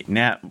got me.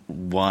 Nat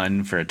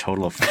 1 for a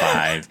total of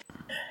 5.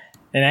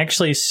 And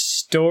actually,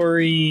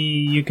 Story,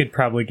 you could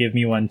probably give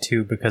me one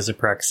too because of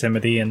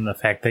proximity and the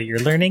fact that you're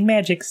learning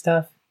magic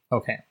stuff.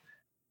 Okay.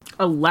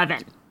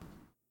 11.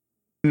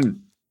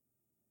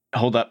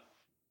 Hold up.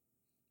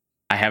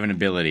 I have an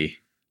ability.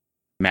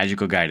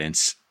 Magical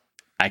Guidance.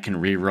 I can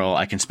reroll.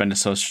 I can spend a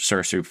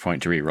sorcery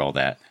point to reroll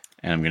that.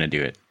 And I'm going to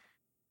do it.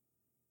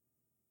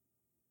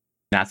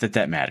 Not that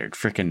that mattered.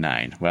 Frickin'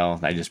 9. Well,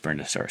 I just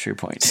burned a sorcery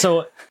point.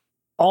 So,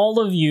 all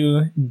of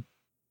you,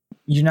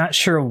 you're not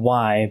sure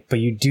why, but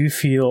you do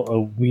feel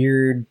a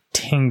weird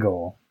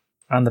tingle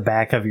on the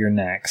back of your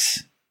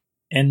necks.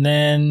 And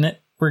then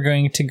we're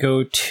going to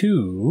go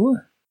to...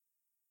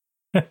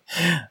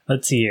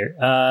 Let's see here.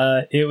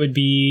 It would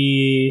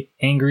be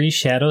Angry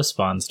Shadow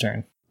Spawn's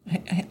turn.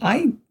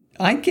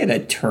 I get a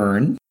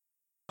turn.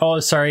 Oh,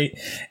 sorry.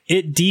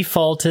 It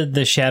defaulted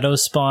the Shadow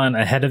Spawn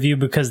ahead of you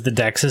because the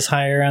dex is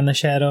higher on the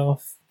Shadow.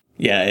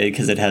 Yeah,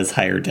 because it has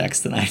higher dex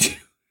than I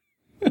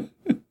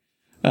do.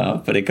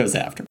 But it goes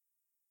after.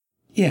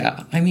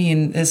 Yeah, I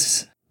mean,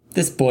 this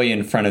boy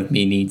in front of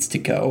me needs to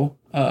go.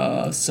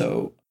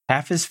 So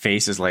half his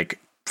face is like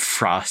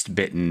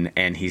frostbitten,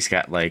 and he's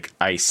got like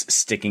ice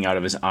sticking out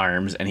of his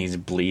arms, and he's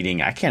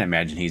bleeding. I can't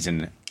imagine he's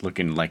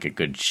looking like a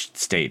good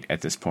state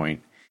at this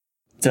point.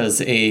 Does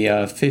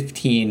a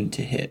 15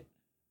 to hit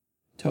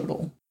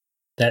total.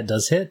 That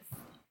does hit.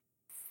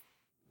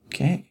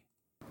 Okay.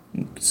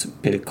 It's a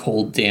bit of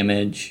cold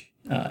damage.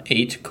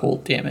 8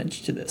 cold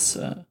damage to this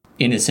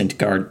innocent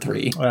guard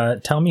 3.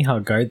 Tell me how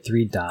guard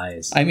 3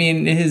 dies. I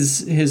mean,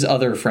 his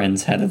other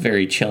friends had a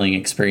very chilling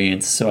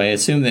experience, so I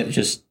assume that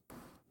just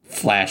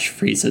flash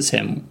freezes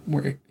him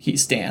where he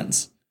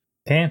stands.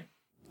 Okay.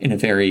 In a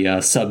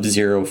very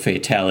Sub-Zero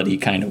fatality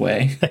kind of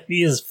way.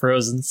 He is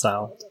frozen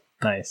solid.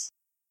 Nice.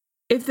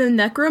 If the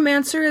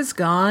necromancer is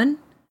gone,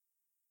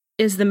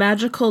 is the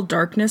magical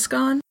darkness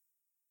gone?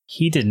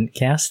 He didn't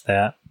cast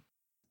that.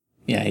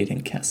 Yeah, he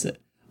didn't cast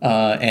it.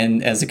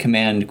 And as a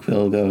command,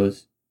 Quill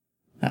goes,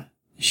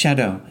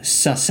 Shadow,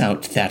 suss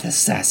out that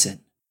assassin.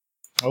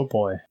 Oh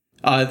boy.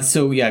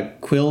 So yeah,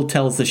 Quill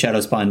tells the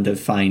Shadow Spawn to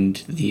find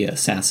the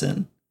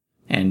assassin.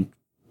 And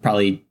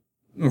probably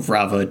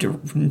Rava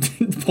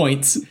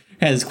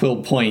has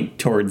Quill point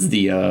towards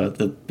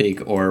the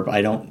big orb.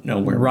 I don't know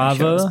where Rava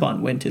Shadow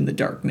Spawn went in the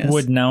darkness.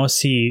 Would now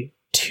see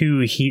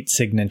 2 heat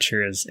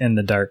signatures in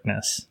the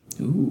darkness.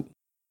 Ooh.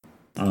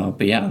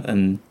 But yeah,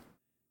 and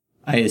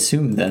I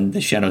assume then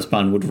the Shadow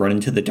Spawn would run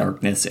into the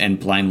darkness and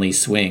blindly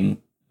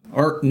swing.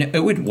 Or no,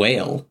 it would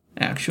wail,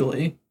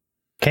 actually.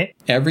 Okay.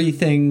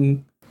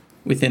 Everything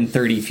within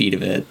 30 feet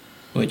of it,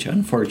 which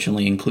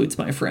unfortunately includes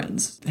my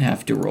friends,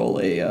 have to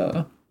roll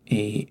a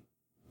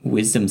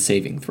wisdom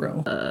saving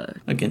throw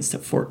against a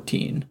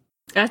 14.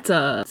 That's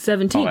a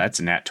 17. Oh, that's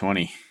a nat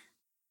 20.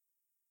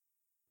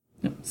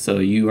 So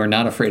you are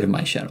not afraid of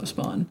my Shadow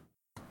Spawn.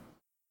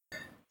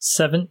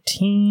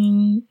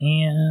 17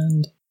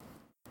 and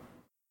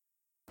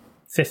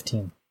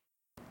 15.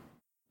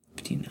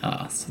 15.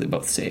 So they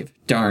both save.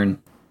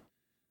 Darn.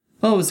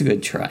 Well, it was a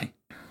good try.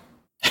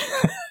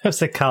 It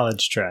was a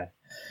college try.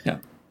 Yeah.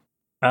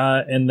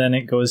 And then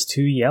it goes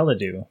to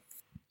Yaladu.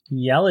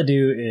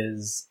 Yaladu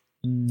is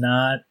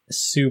not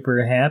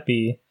super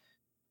happy.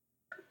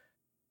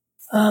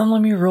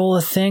 Let me roll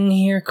a thing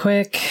here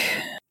quick.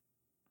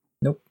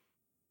 Nope.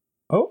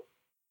 Oh?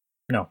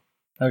 No.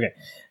 Okay.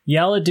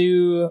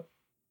 Yaladu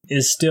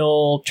is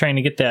still trying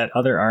to get that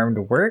other arm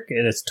to work.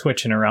 It is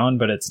twitching around,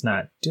 but it's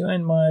not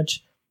doing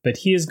much. But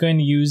he is going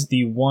to use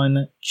the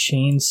one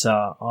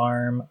chainsaw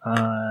arm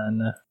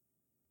on...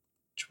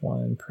 Which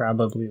one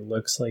probably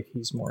looks like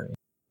he's more...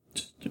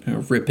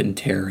 Rip and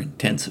tear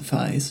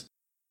intensifies.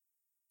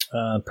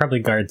 Probably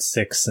guard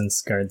 6,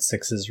 since guard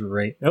 6 is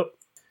right... Oh!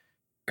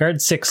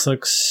 Guard 6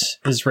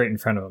 is right in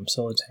front of him,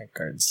 so we'll attack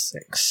guard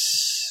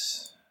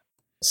 6.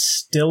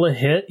 Still a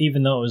hit,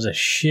 even though it was a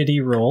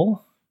shitty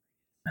roll.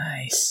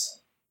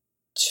 Nice.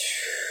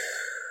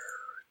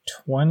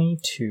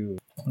 22.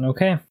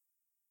 Okay.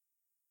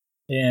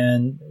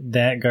 And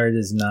that guard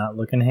is not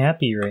looking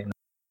happy right now.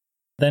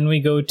 Then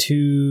we go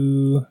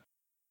to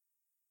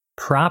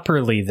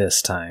properly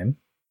this time.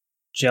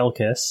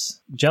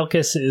 Jelkis.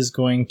 Jelkis is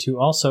going to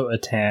also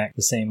attack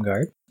the same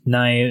guard.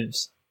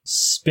 Knives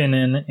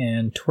spinning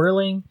and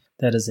twirling.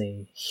 That is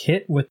a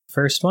hit with the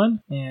first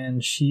one.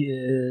 And she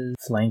is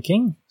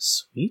flanking.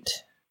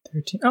 Sweet.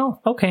 13.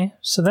 Oh, okay.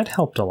 So that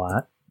helped a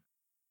lot.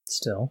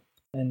 Still.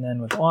 And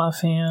then with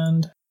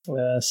offhand,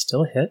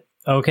 still a hit.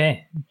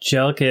 Okay.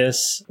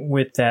 Jelkis,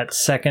 with that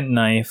second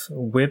knife,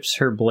 whips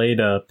her blade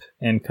up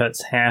and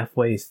cuts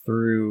halfway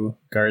through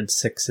Guard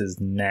 6's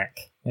neck.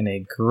 And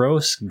a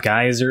gross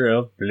geyser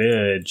of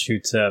blood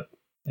shoots up.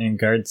 And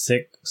Guard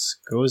 6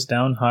 goes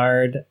down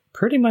hard,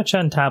 pretty much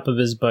on top of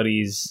his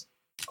buddy's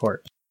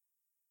corpse.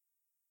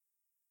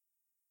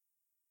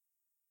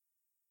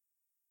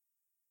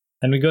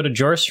 And we go to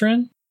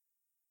Jorstrin.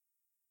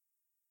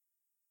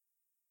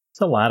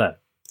 There's a lot of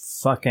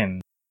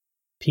fucking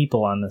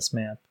people on this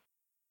map.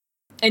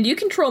 And you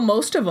control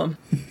most of them.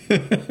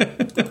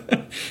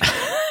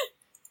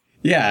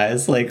 Yeah,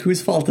 it's like,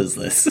 whose fault is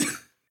this?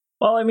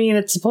 Well, I mean,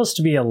 it's supposed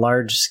to be a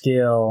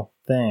large-scale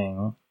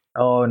thing.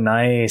 Oh,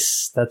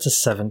 nice. That's a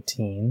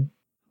 17.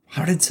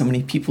 How did so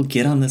many people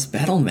get on this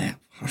battle map?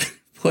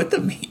 Put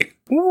them here.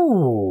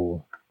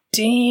 Ooh.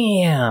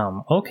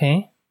 Damn.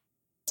 Okay.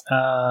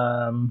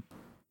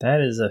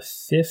 That is a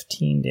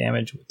 15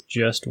 damage with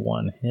just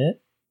one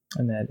hit.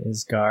 And that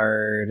is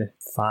guard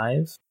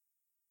 5.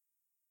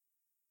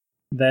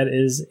 That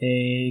is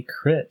a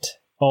crit.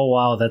 Oh,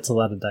 wow, that's a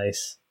lot of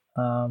dice.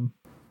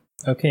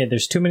 Okay,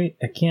 there's too many.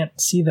 I can't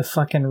see the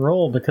fucking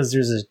roll because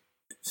there's a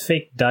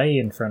fake die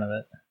in front of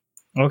it.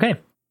 Okay.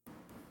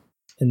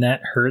 And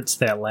that hurts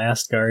that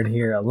last guard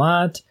here a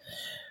lot.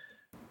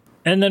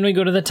 And then we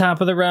go to the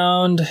top of the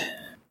round.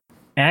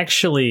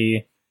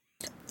 Actually,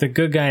 the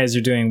good guys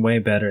are doing way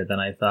better than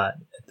I thought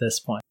at this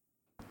point.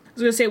 I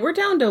was going to say, we're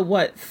down to,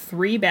 what,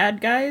 3 bad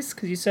guys?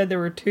 Because you said there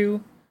were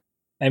 2.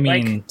 I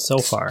mean, like, so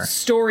far.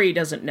 Story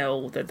doesn't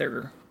know that there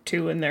are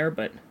 2 in there,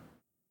 but...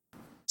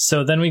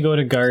 So then we go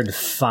to guard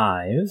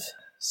 5.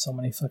 So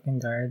many fucking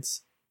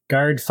guards.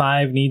 Guard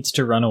 5 needs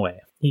to run away.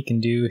 He can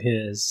do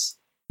his...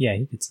 Yeah,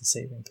 he gets a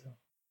saving throw.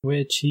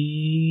 Which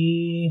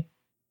he...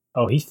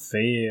 Oh, he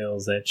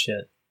fails that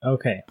shit.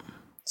 Okay.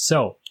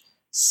 So,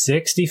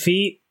 60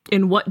 feet.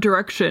 In what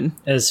direction?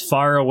 As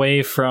far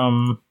away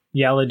from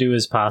Yaladu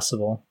as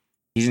possible.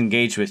 He's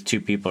engaged with 2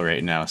 people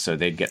right now, so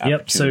they'd get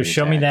Yep, so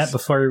show me that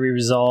before we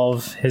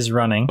resolve his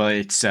running. Well,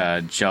 it's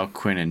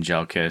Jelquin and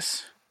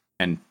Jelkis.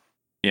 And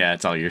yeah,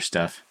 it's all your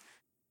stuff.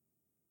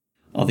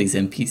 All these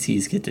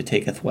NPCs get to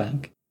take a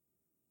thwack.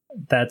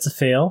 That's a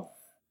fail.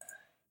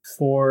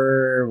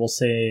 For, we'll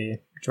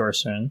say,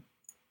 Jorson.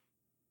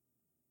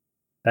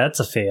 That's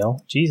a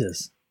fail.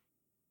 Jesus.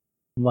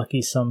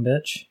 Lucky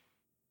sumbitch.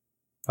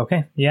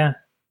 Okay, yeah.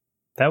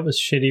 That was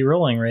shitty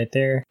rolling right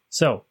there.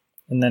 So,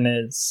 and then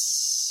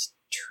it's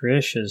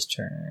Trish's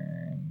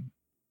turn.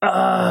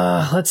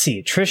 Let's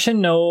see. Trisha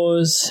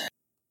knows...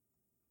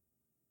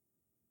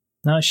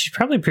 No, she's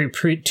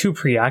probably too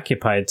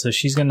preoccupied, so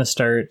she's going to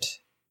start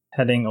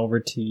heading over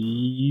to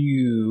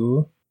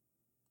you.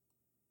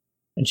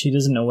 And she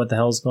doesn't know what the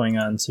hell's going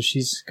on, so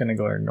she's going to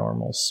go her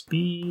normal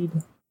speed.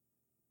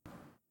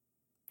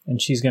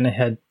 And she's going to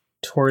head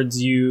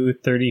towards you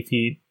 30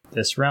 feet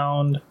this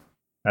round.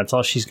 That's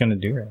all she's going to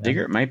do right now.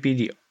 Digger might be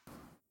the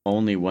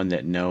only one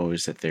that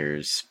knows that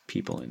there's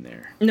people in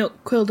there. No,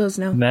 Quill does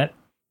now. And that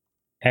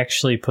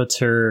actually puts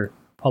her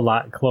a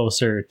lot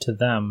closer to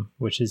them,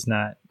 which is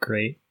not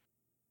great.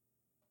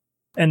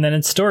 And then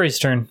it's Story's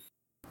turn.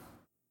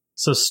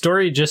 So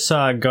Story just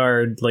saw a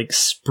guard, like,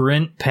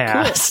 sprint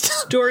past.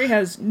 Cool. Story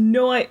has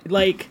no,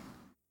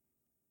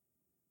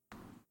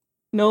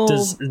 no...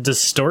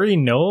 Does Story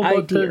know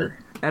about idea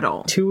at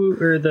all.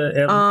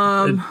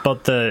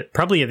 About the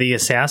probably the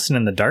assassin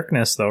in the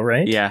darkness, though,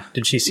 right? Yeah.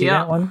 Did she see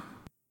that one?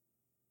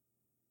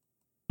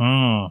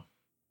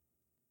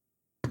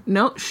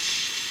 No,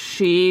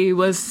 she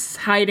was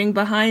hiding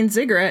behind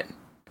Ziggurat.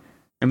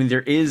 I mean,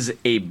 there is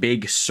a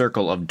big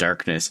circle of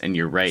darkness, and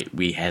you're right.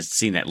 We had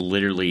seen that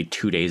literally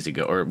 2 days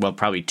ago, or, well,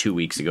 probably 2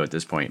 weeks ago at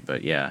this point,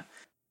 but yeah.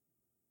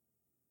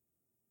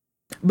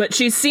 But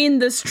she's seen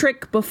this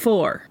trick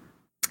before.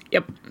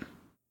 Yep.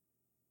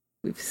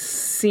 We've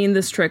seen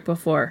this trick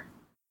before.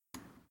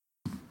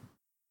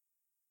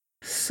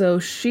 So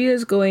she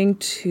is going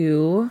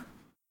to...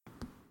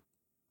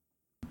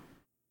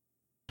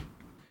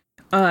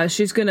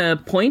 she's going to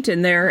point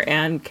in there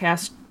and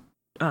cast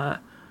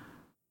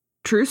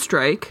True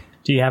Strike.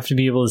 Do you have to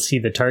be able to see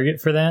the target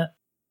for that?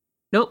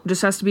 Nope,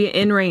 just has to be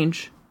in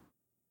range.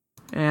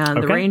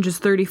 And the range is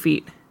 30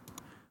 feet,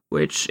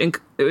 which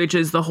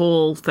is the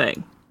whole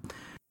thing.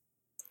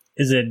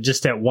 Is it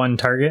just at one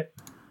target?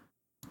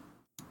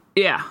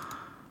 Yeah.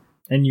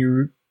 And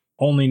you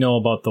only know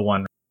about the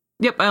one?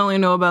 Yep, I only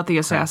know about the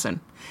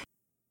assassin.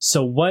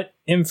 So what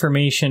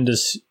information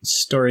does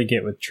Story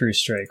get with True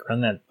Strike? Run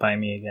that by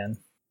me again.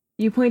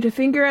 You point a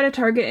finger at a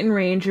target in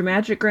range. Your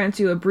magic grants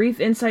you a brief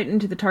insight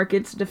into the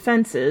target's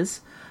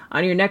defenses.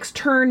 On your next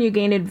turn, you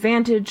gain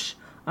advantage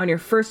on your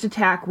first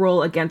attack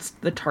roll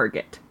against the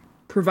target,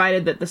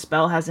 provided that the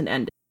spell hasn't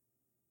ended.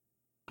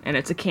 And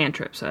it's a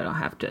cantrip, so I don't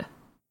have to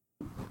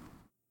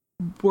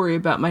worry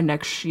about my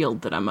next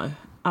shield that I'm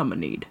a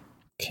need.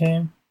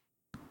 Okay.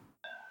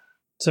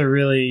 So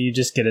really, you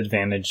just get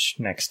advantage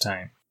next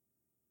time.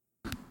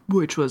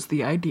 Which was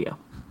the idea.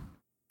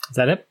 Is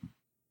that it?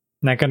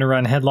 Not going to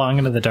run headlong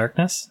into the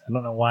darkness? I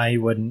don't know why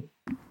you wouldn't.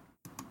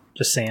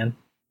 Just saying.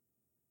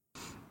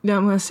 No,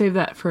 I'm going to save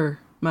that for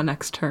my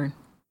next turn.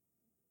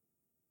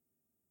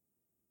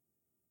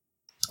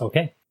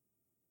 Okay.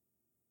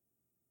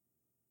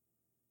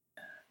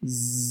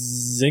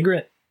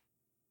 Ziggurat.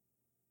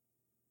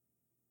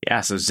 Yeah,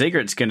 so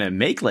Ziggurat's going to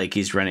make like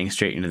he's running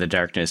straight into the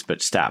darkness,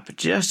 but stop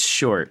just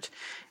short.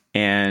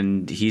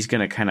 And he's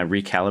going to kind of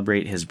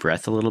recalibrate his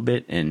breath a little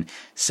bit and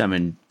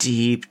summon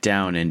deep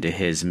down into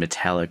his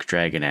metallic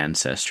dragon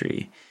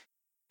ancestry.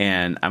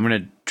 And I'm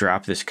going to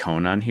drop this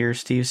cone on here,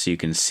 Steve, so you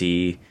can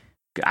see.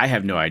 I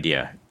have no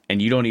idea,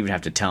 and you don't even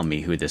have to tell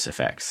me who this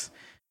affects.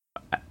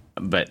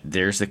 But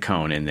there's the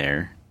cone in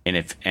there, and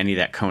if any of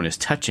that cone is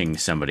touching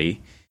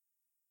somebody,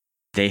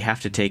 they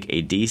have to take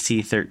a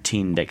DC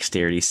 13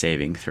 dexterity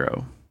saving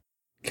throw.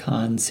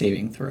 Con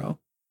saving throw.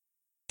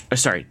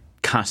 Sorry,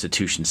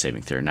 Constitution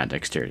saving throw, not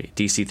dexterity.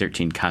 DC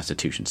 13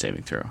 Constitution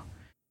saving throw.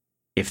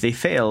 If they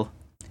fail,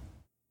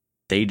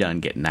 they done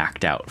get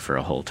knocked out for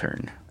a whole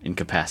turn,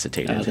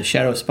 incapacitated. The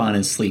shadow spawn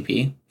is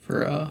sleepy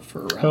for a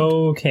round.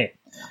 Okay.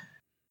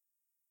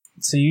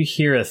 So you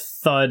hear a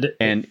thud.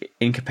 And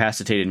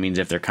incapacitated means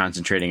if they're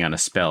concentrating on a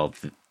spell,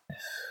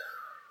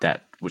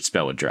 that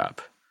spell would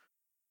drop.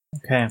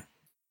 Okay.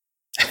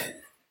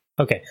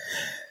 Okay.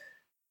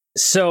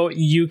 So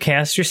you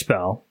cast your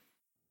spell.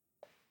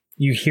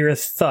 You hear a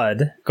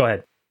thud. Go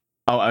ahead.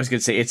 Oh, I was going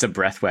to say it's a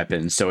breath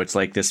weapon, so it's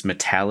like this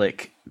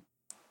metallic,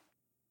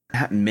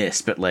 not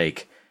mist, but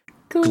like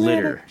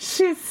glitter.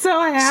 She's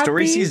so happy.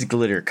 Story sees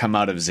glitter come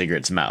out of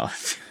Ziggurat's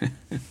mouth.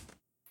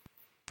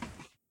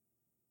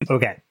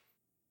 Okay.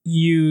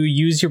 You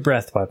use your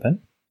breath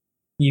weapon.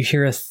 You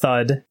hear a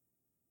thud.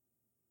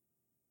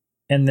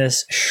 And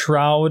this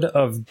shroud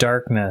of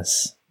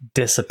darkness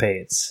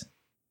dissipates.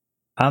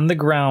 On the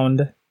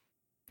ground,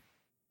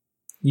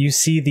 you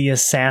see the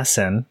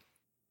assassin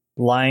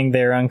lying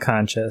there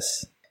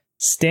unconscious.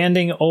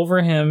 Standing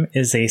over him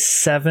is a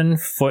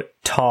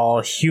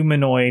 7-foot-tall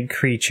humanoid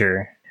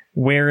creature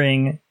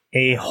wearing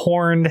a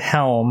horned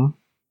helm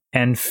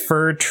and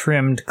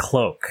fur-trimmed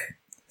cloak.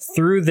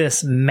 Through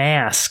this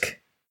mask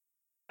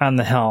on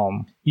the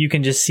helm, you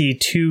can just see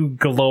 2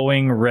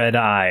 glowing red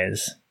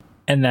eyes.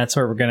 And that's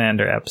where we're going to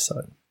end our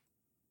episode.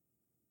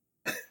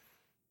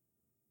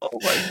 Oh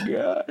my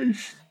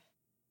gosh.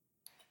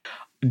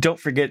 Don't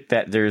forget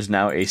that there's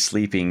now a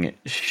sleeping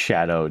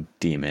shadow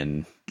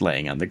demon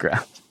laying on the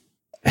ground.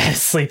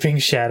 Sleeping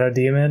shadow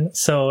demon.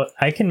 So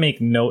I can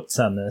make notes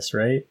on this,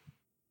 right?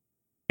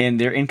 And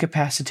they're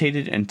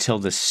incapacitated until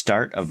the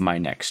start of my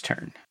next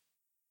turn.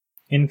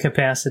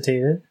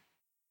 Incapacitated.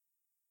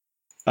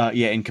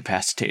 Yeah,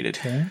 incapacitated.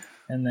 Okay.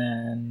 And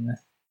then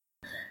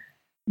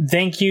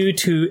thank you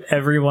to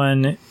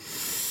everyone.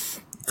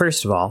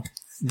 First of all,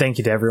 thank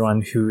you to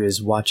everyone who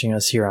is watching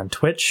us here on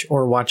Twitch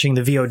or watching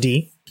the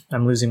VOD.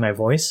 I'm losing my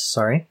voice.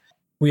 Sorry.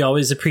 We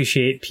always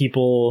appreciate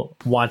people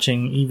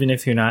watching, even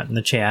if you're not in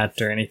the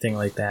chat or anything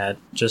like that.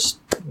 Just,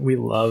 we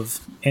love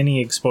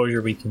any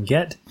exposure we can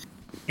get.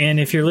 And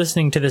if you're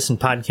listening to this in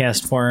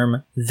podcast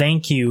form,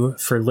 thank you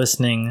for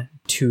listening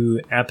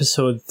to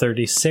episode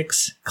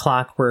 36,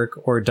 Clockwork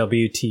or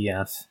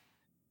WTF.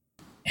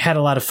 Had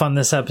a lot of fun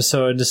this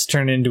episode. Just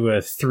turned into a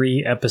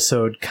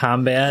 3-episode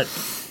combat.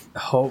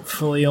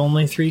 Hopefully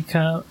only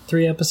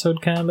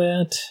 3-episode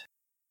combat.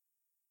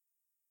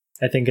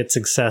 I think it's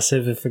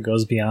excessive if it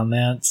goes beyond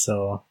that,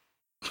 so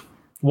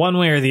one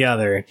way or the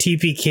other,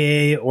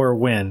 TPK or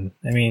win.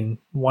 I mean,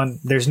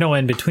 there's no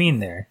in between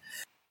there.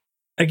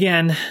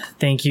 Again,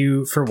 thank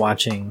you for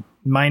watching.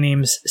 My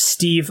name's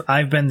Steve.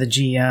 I've been the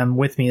GM.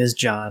 With me is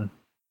John.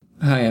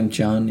 Hi, I'm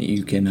John.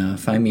 You can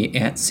find me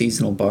at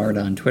Seasonal Bard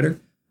on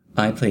Twitter.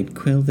 I played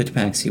Quill the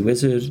Tabaxi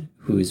Wizard,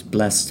 who is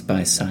blessed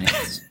by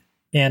science.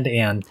 And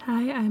Anne.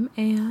 Hi, I'm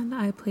Anne.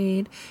 I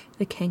played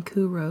the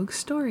Kenku Rogue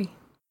story.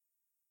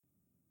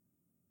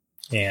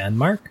 And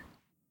Mark.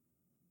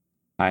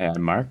 Hi,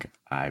 I'm Mark.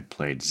 I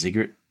played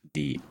Ziggurat,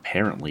 the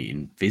apparently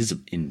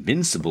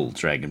invincible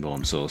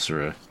Dragonborn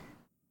sorcerer.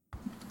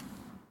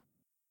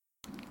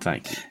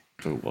 Thank you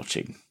for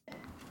watching.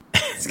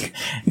 He's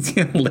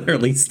going to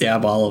literally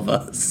stab all of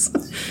us.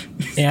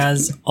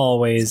 As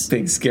always,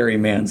 Big scary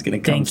man's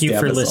going to come thank you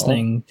stab for us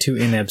listening to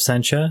In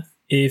Absentia.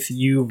 If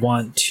you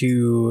want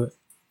to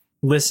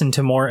listen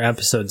to more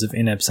episodes of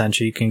In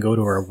Absentia, you can go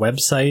to our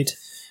website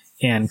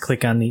and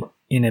click on the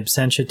In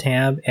Absentia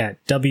tab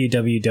at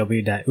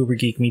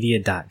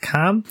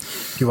www.ubergeekmedia.com.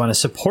 If you want to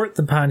support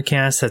the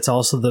podcast, that's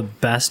also the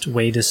best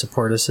way to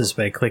support us is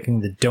by clicking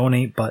the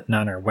donate button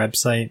on our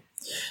website.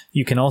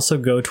 You can also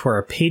go to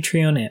our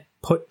Patreon at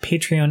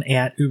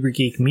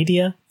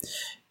Ubergeek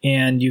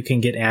and you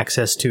can get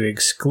access to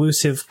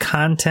exclusive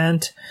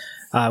content.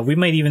 We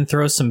might even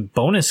throw some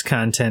bonus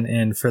content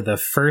in for the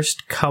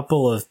first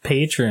couple of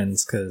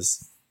patrons,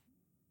 because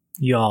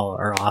Y'all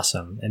are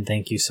awesome, and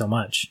thank you so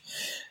much.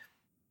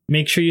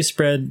 Make sure you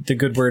spread the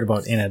good word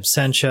about In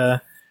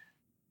Absentia.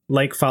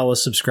 Like, follow,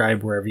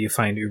 subscribe wherever you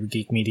find Uber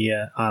Geek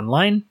Media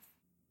online.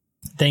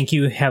 Thank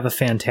you. Have a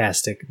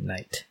fantastic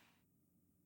night.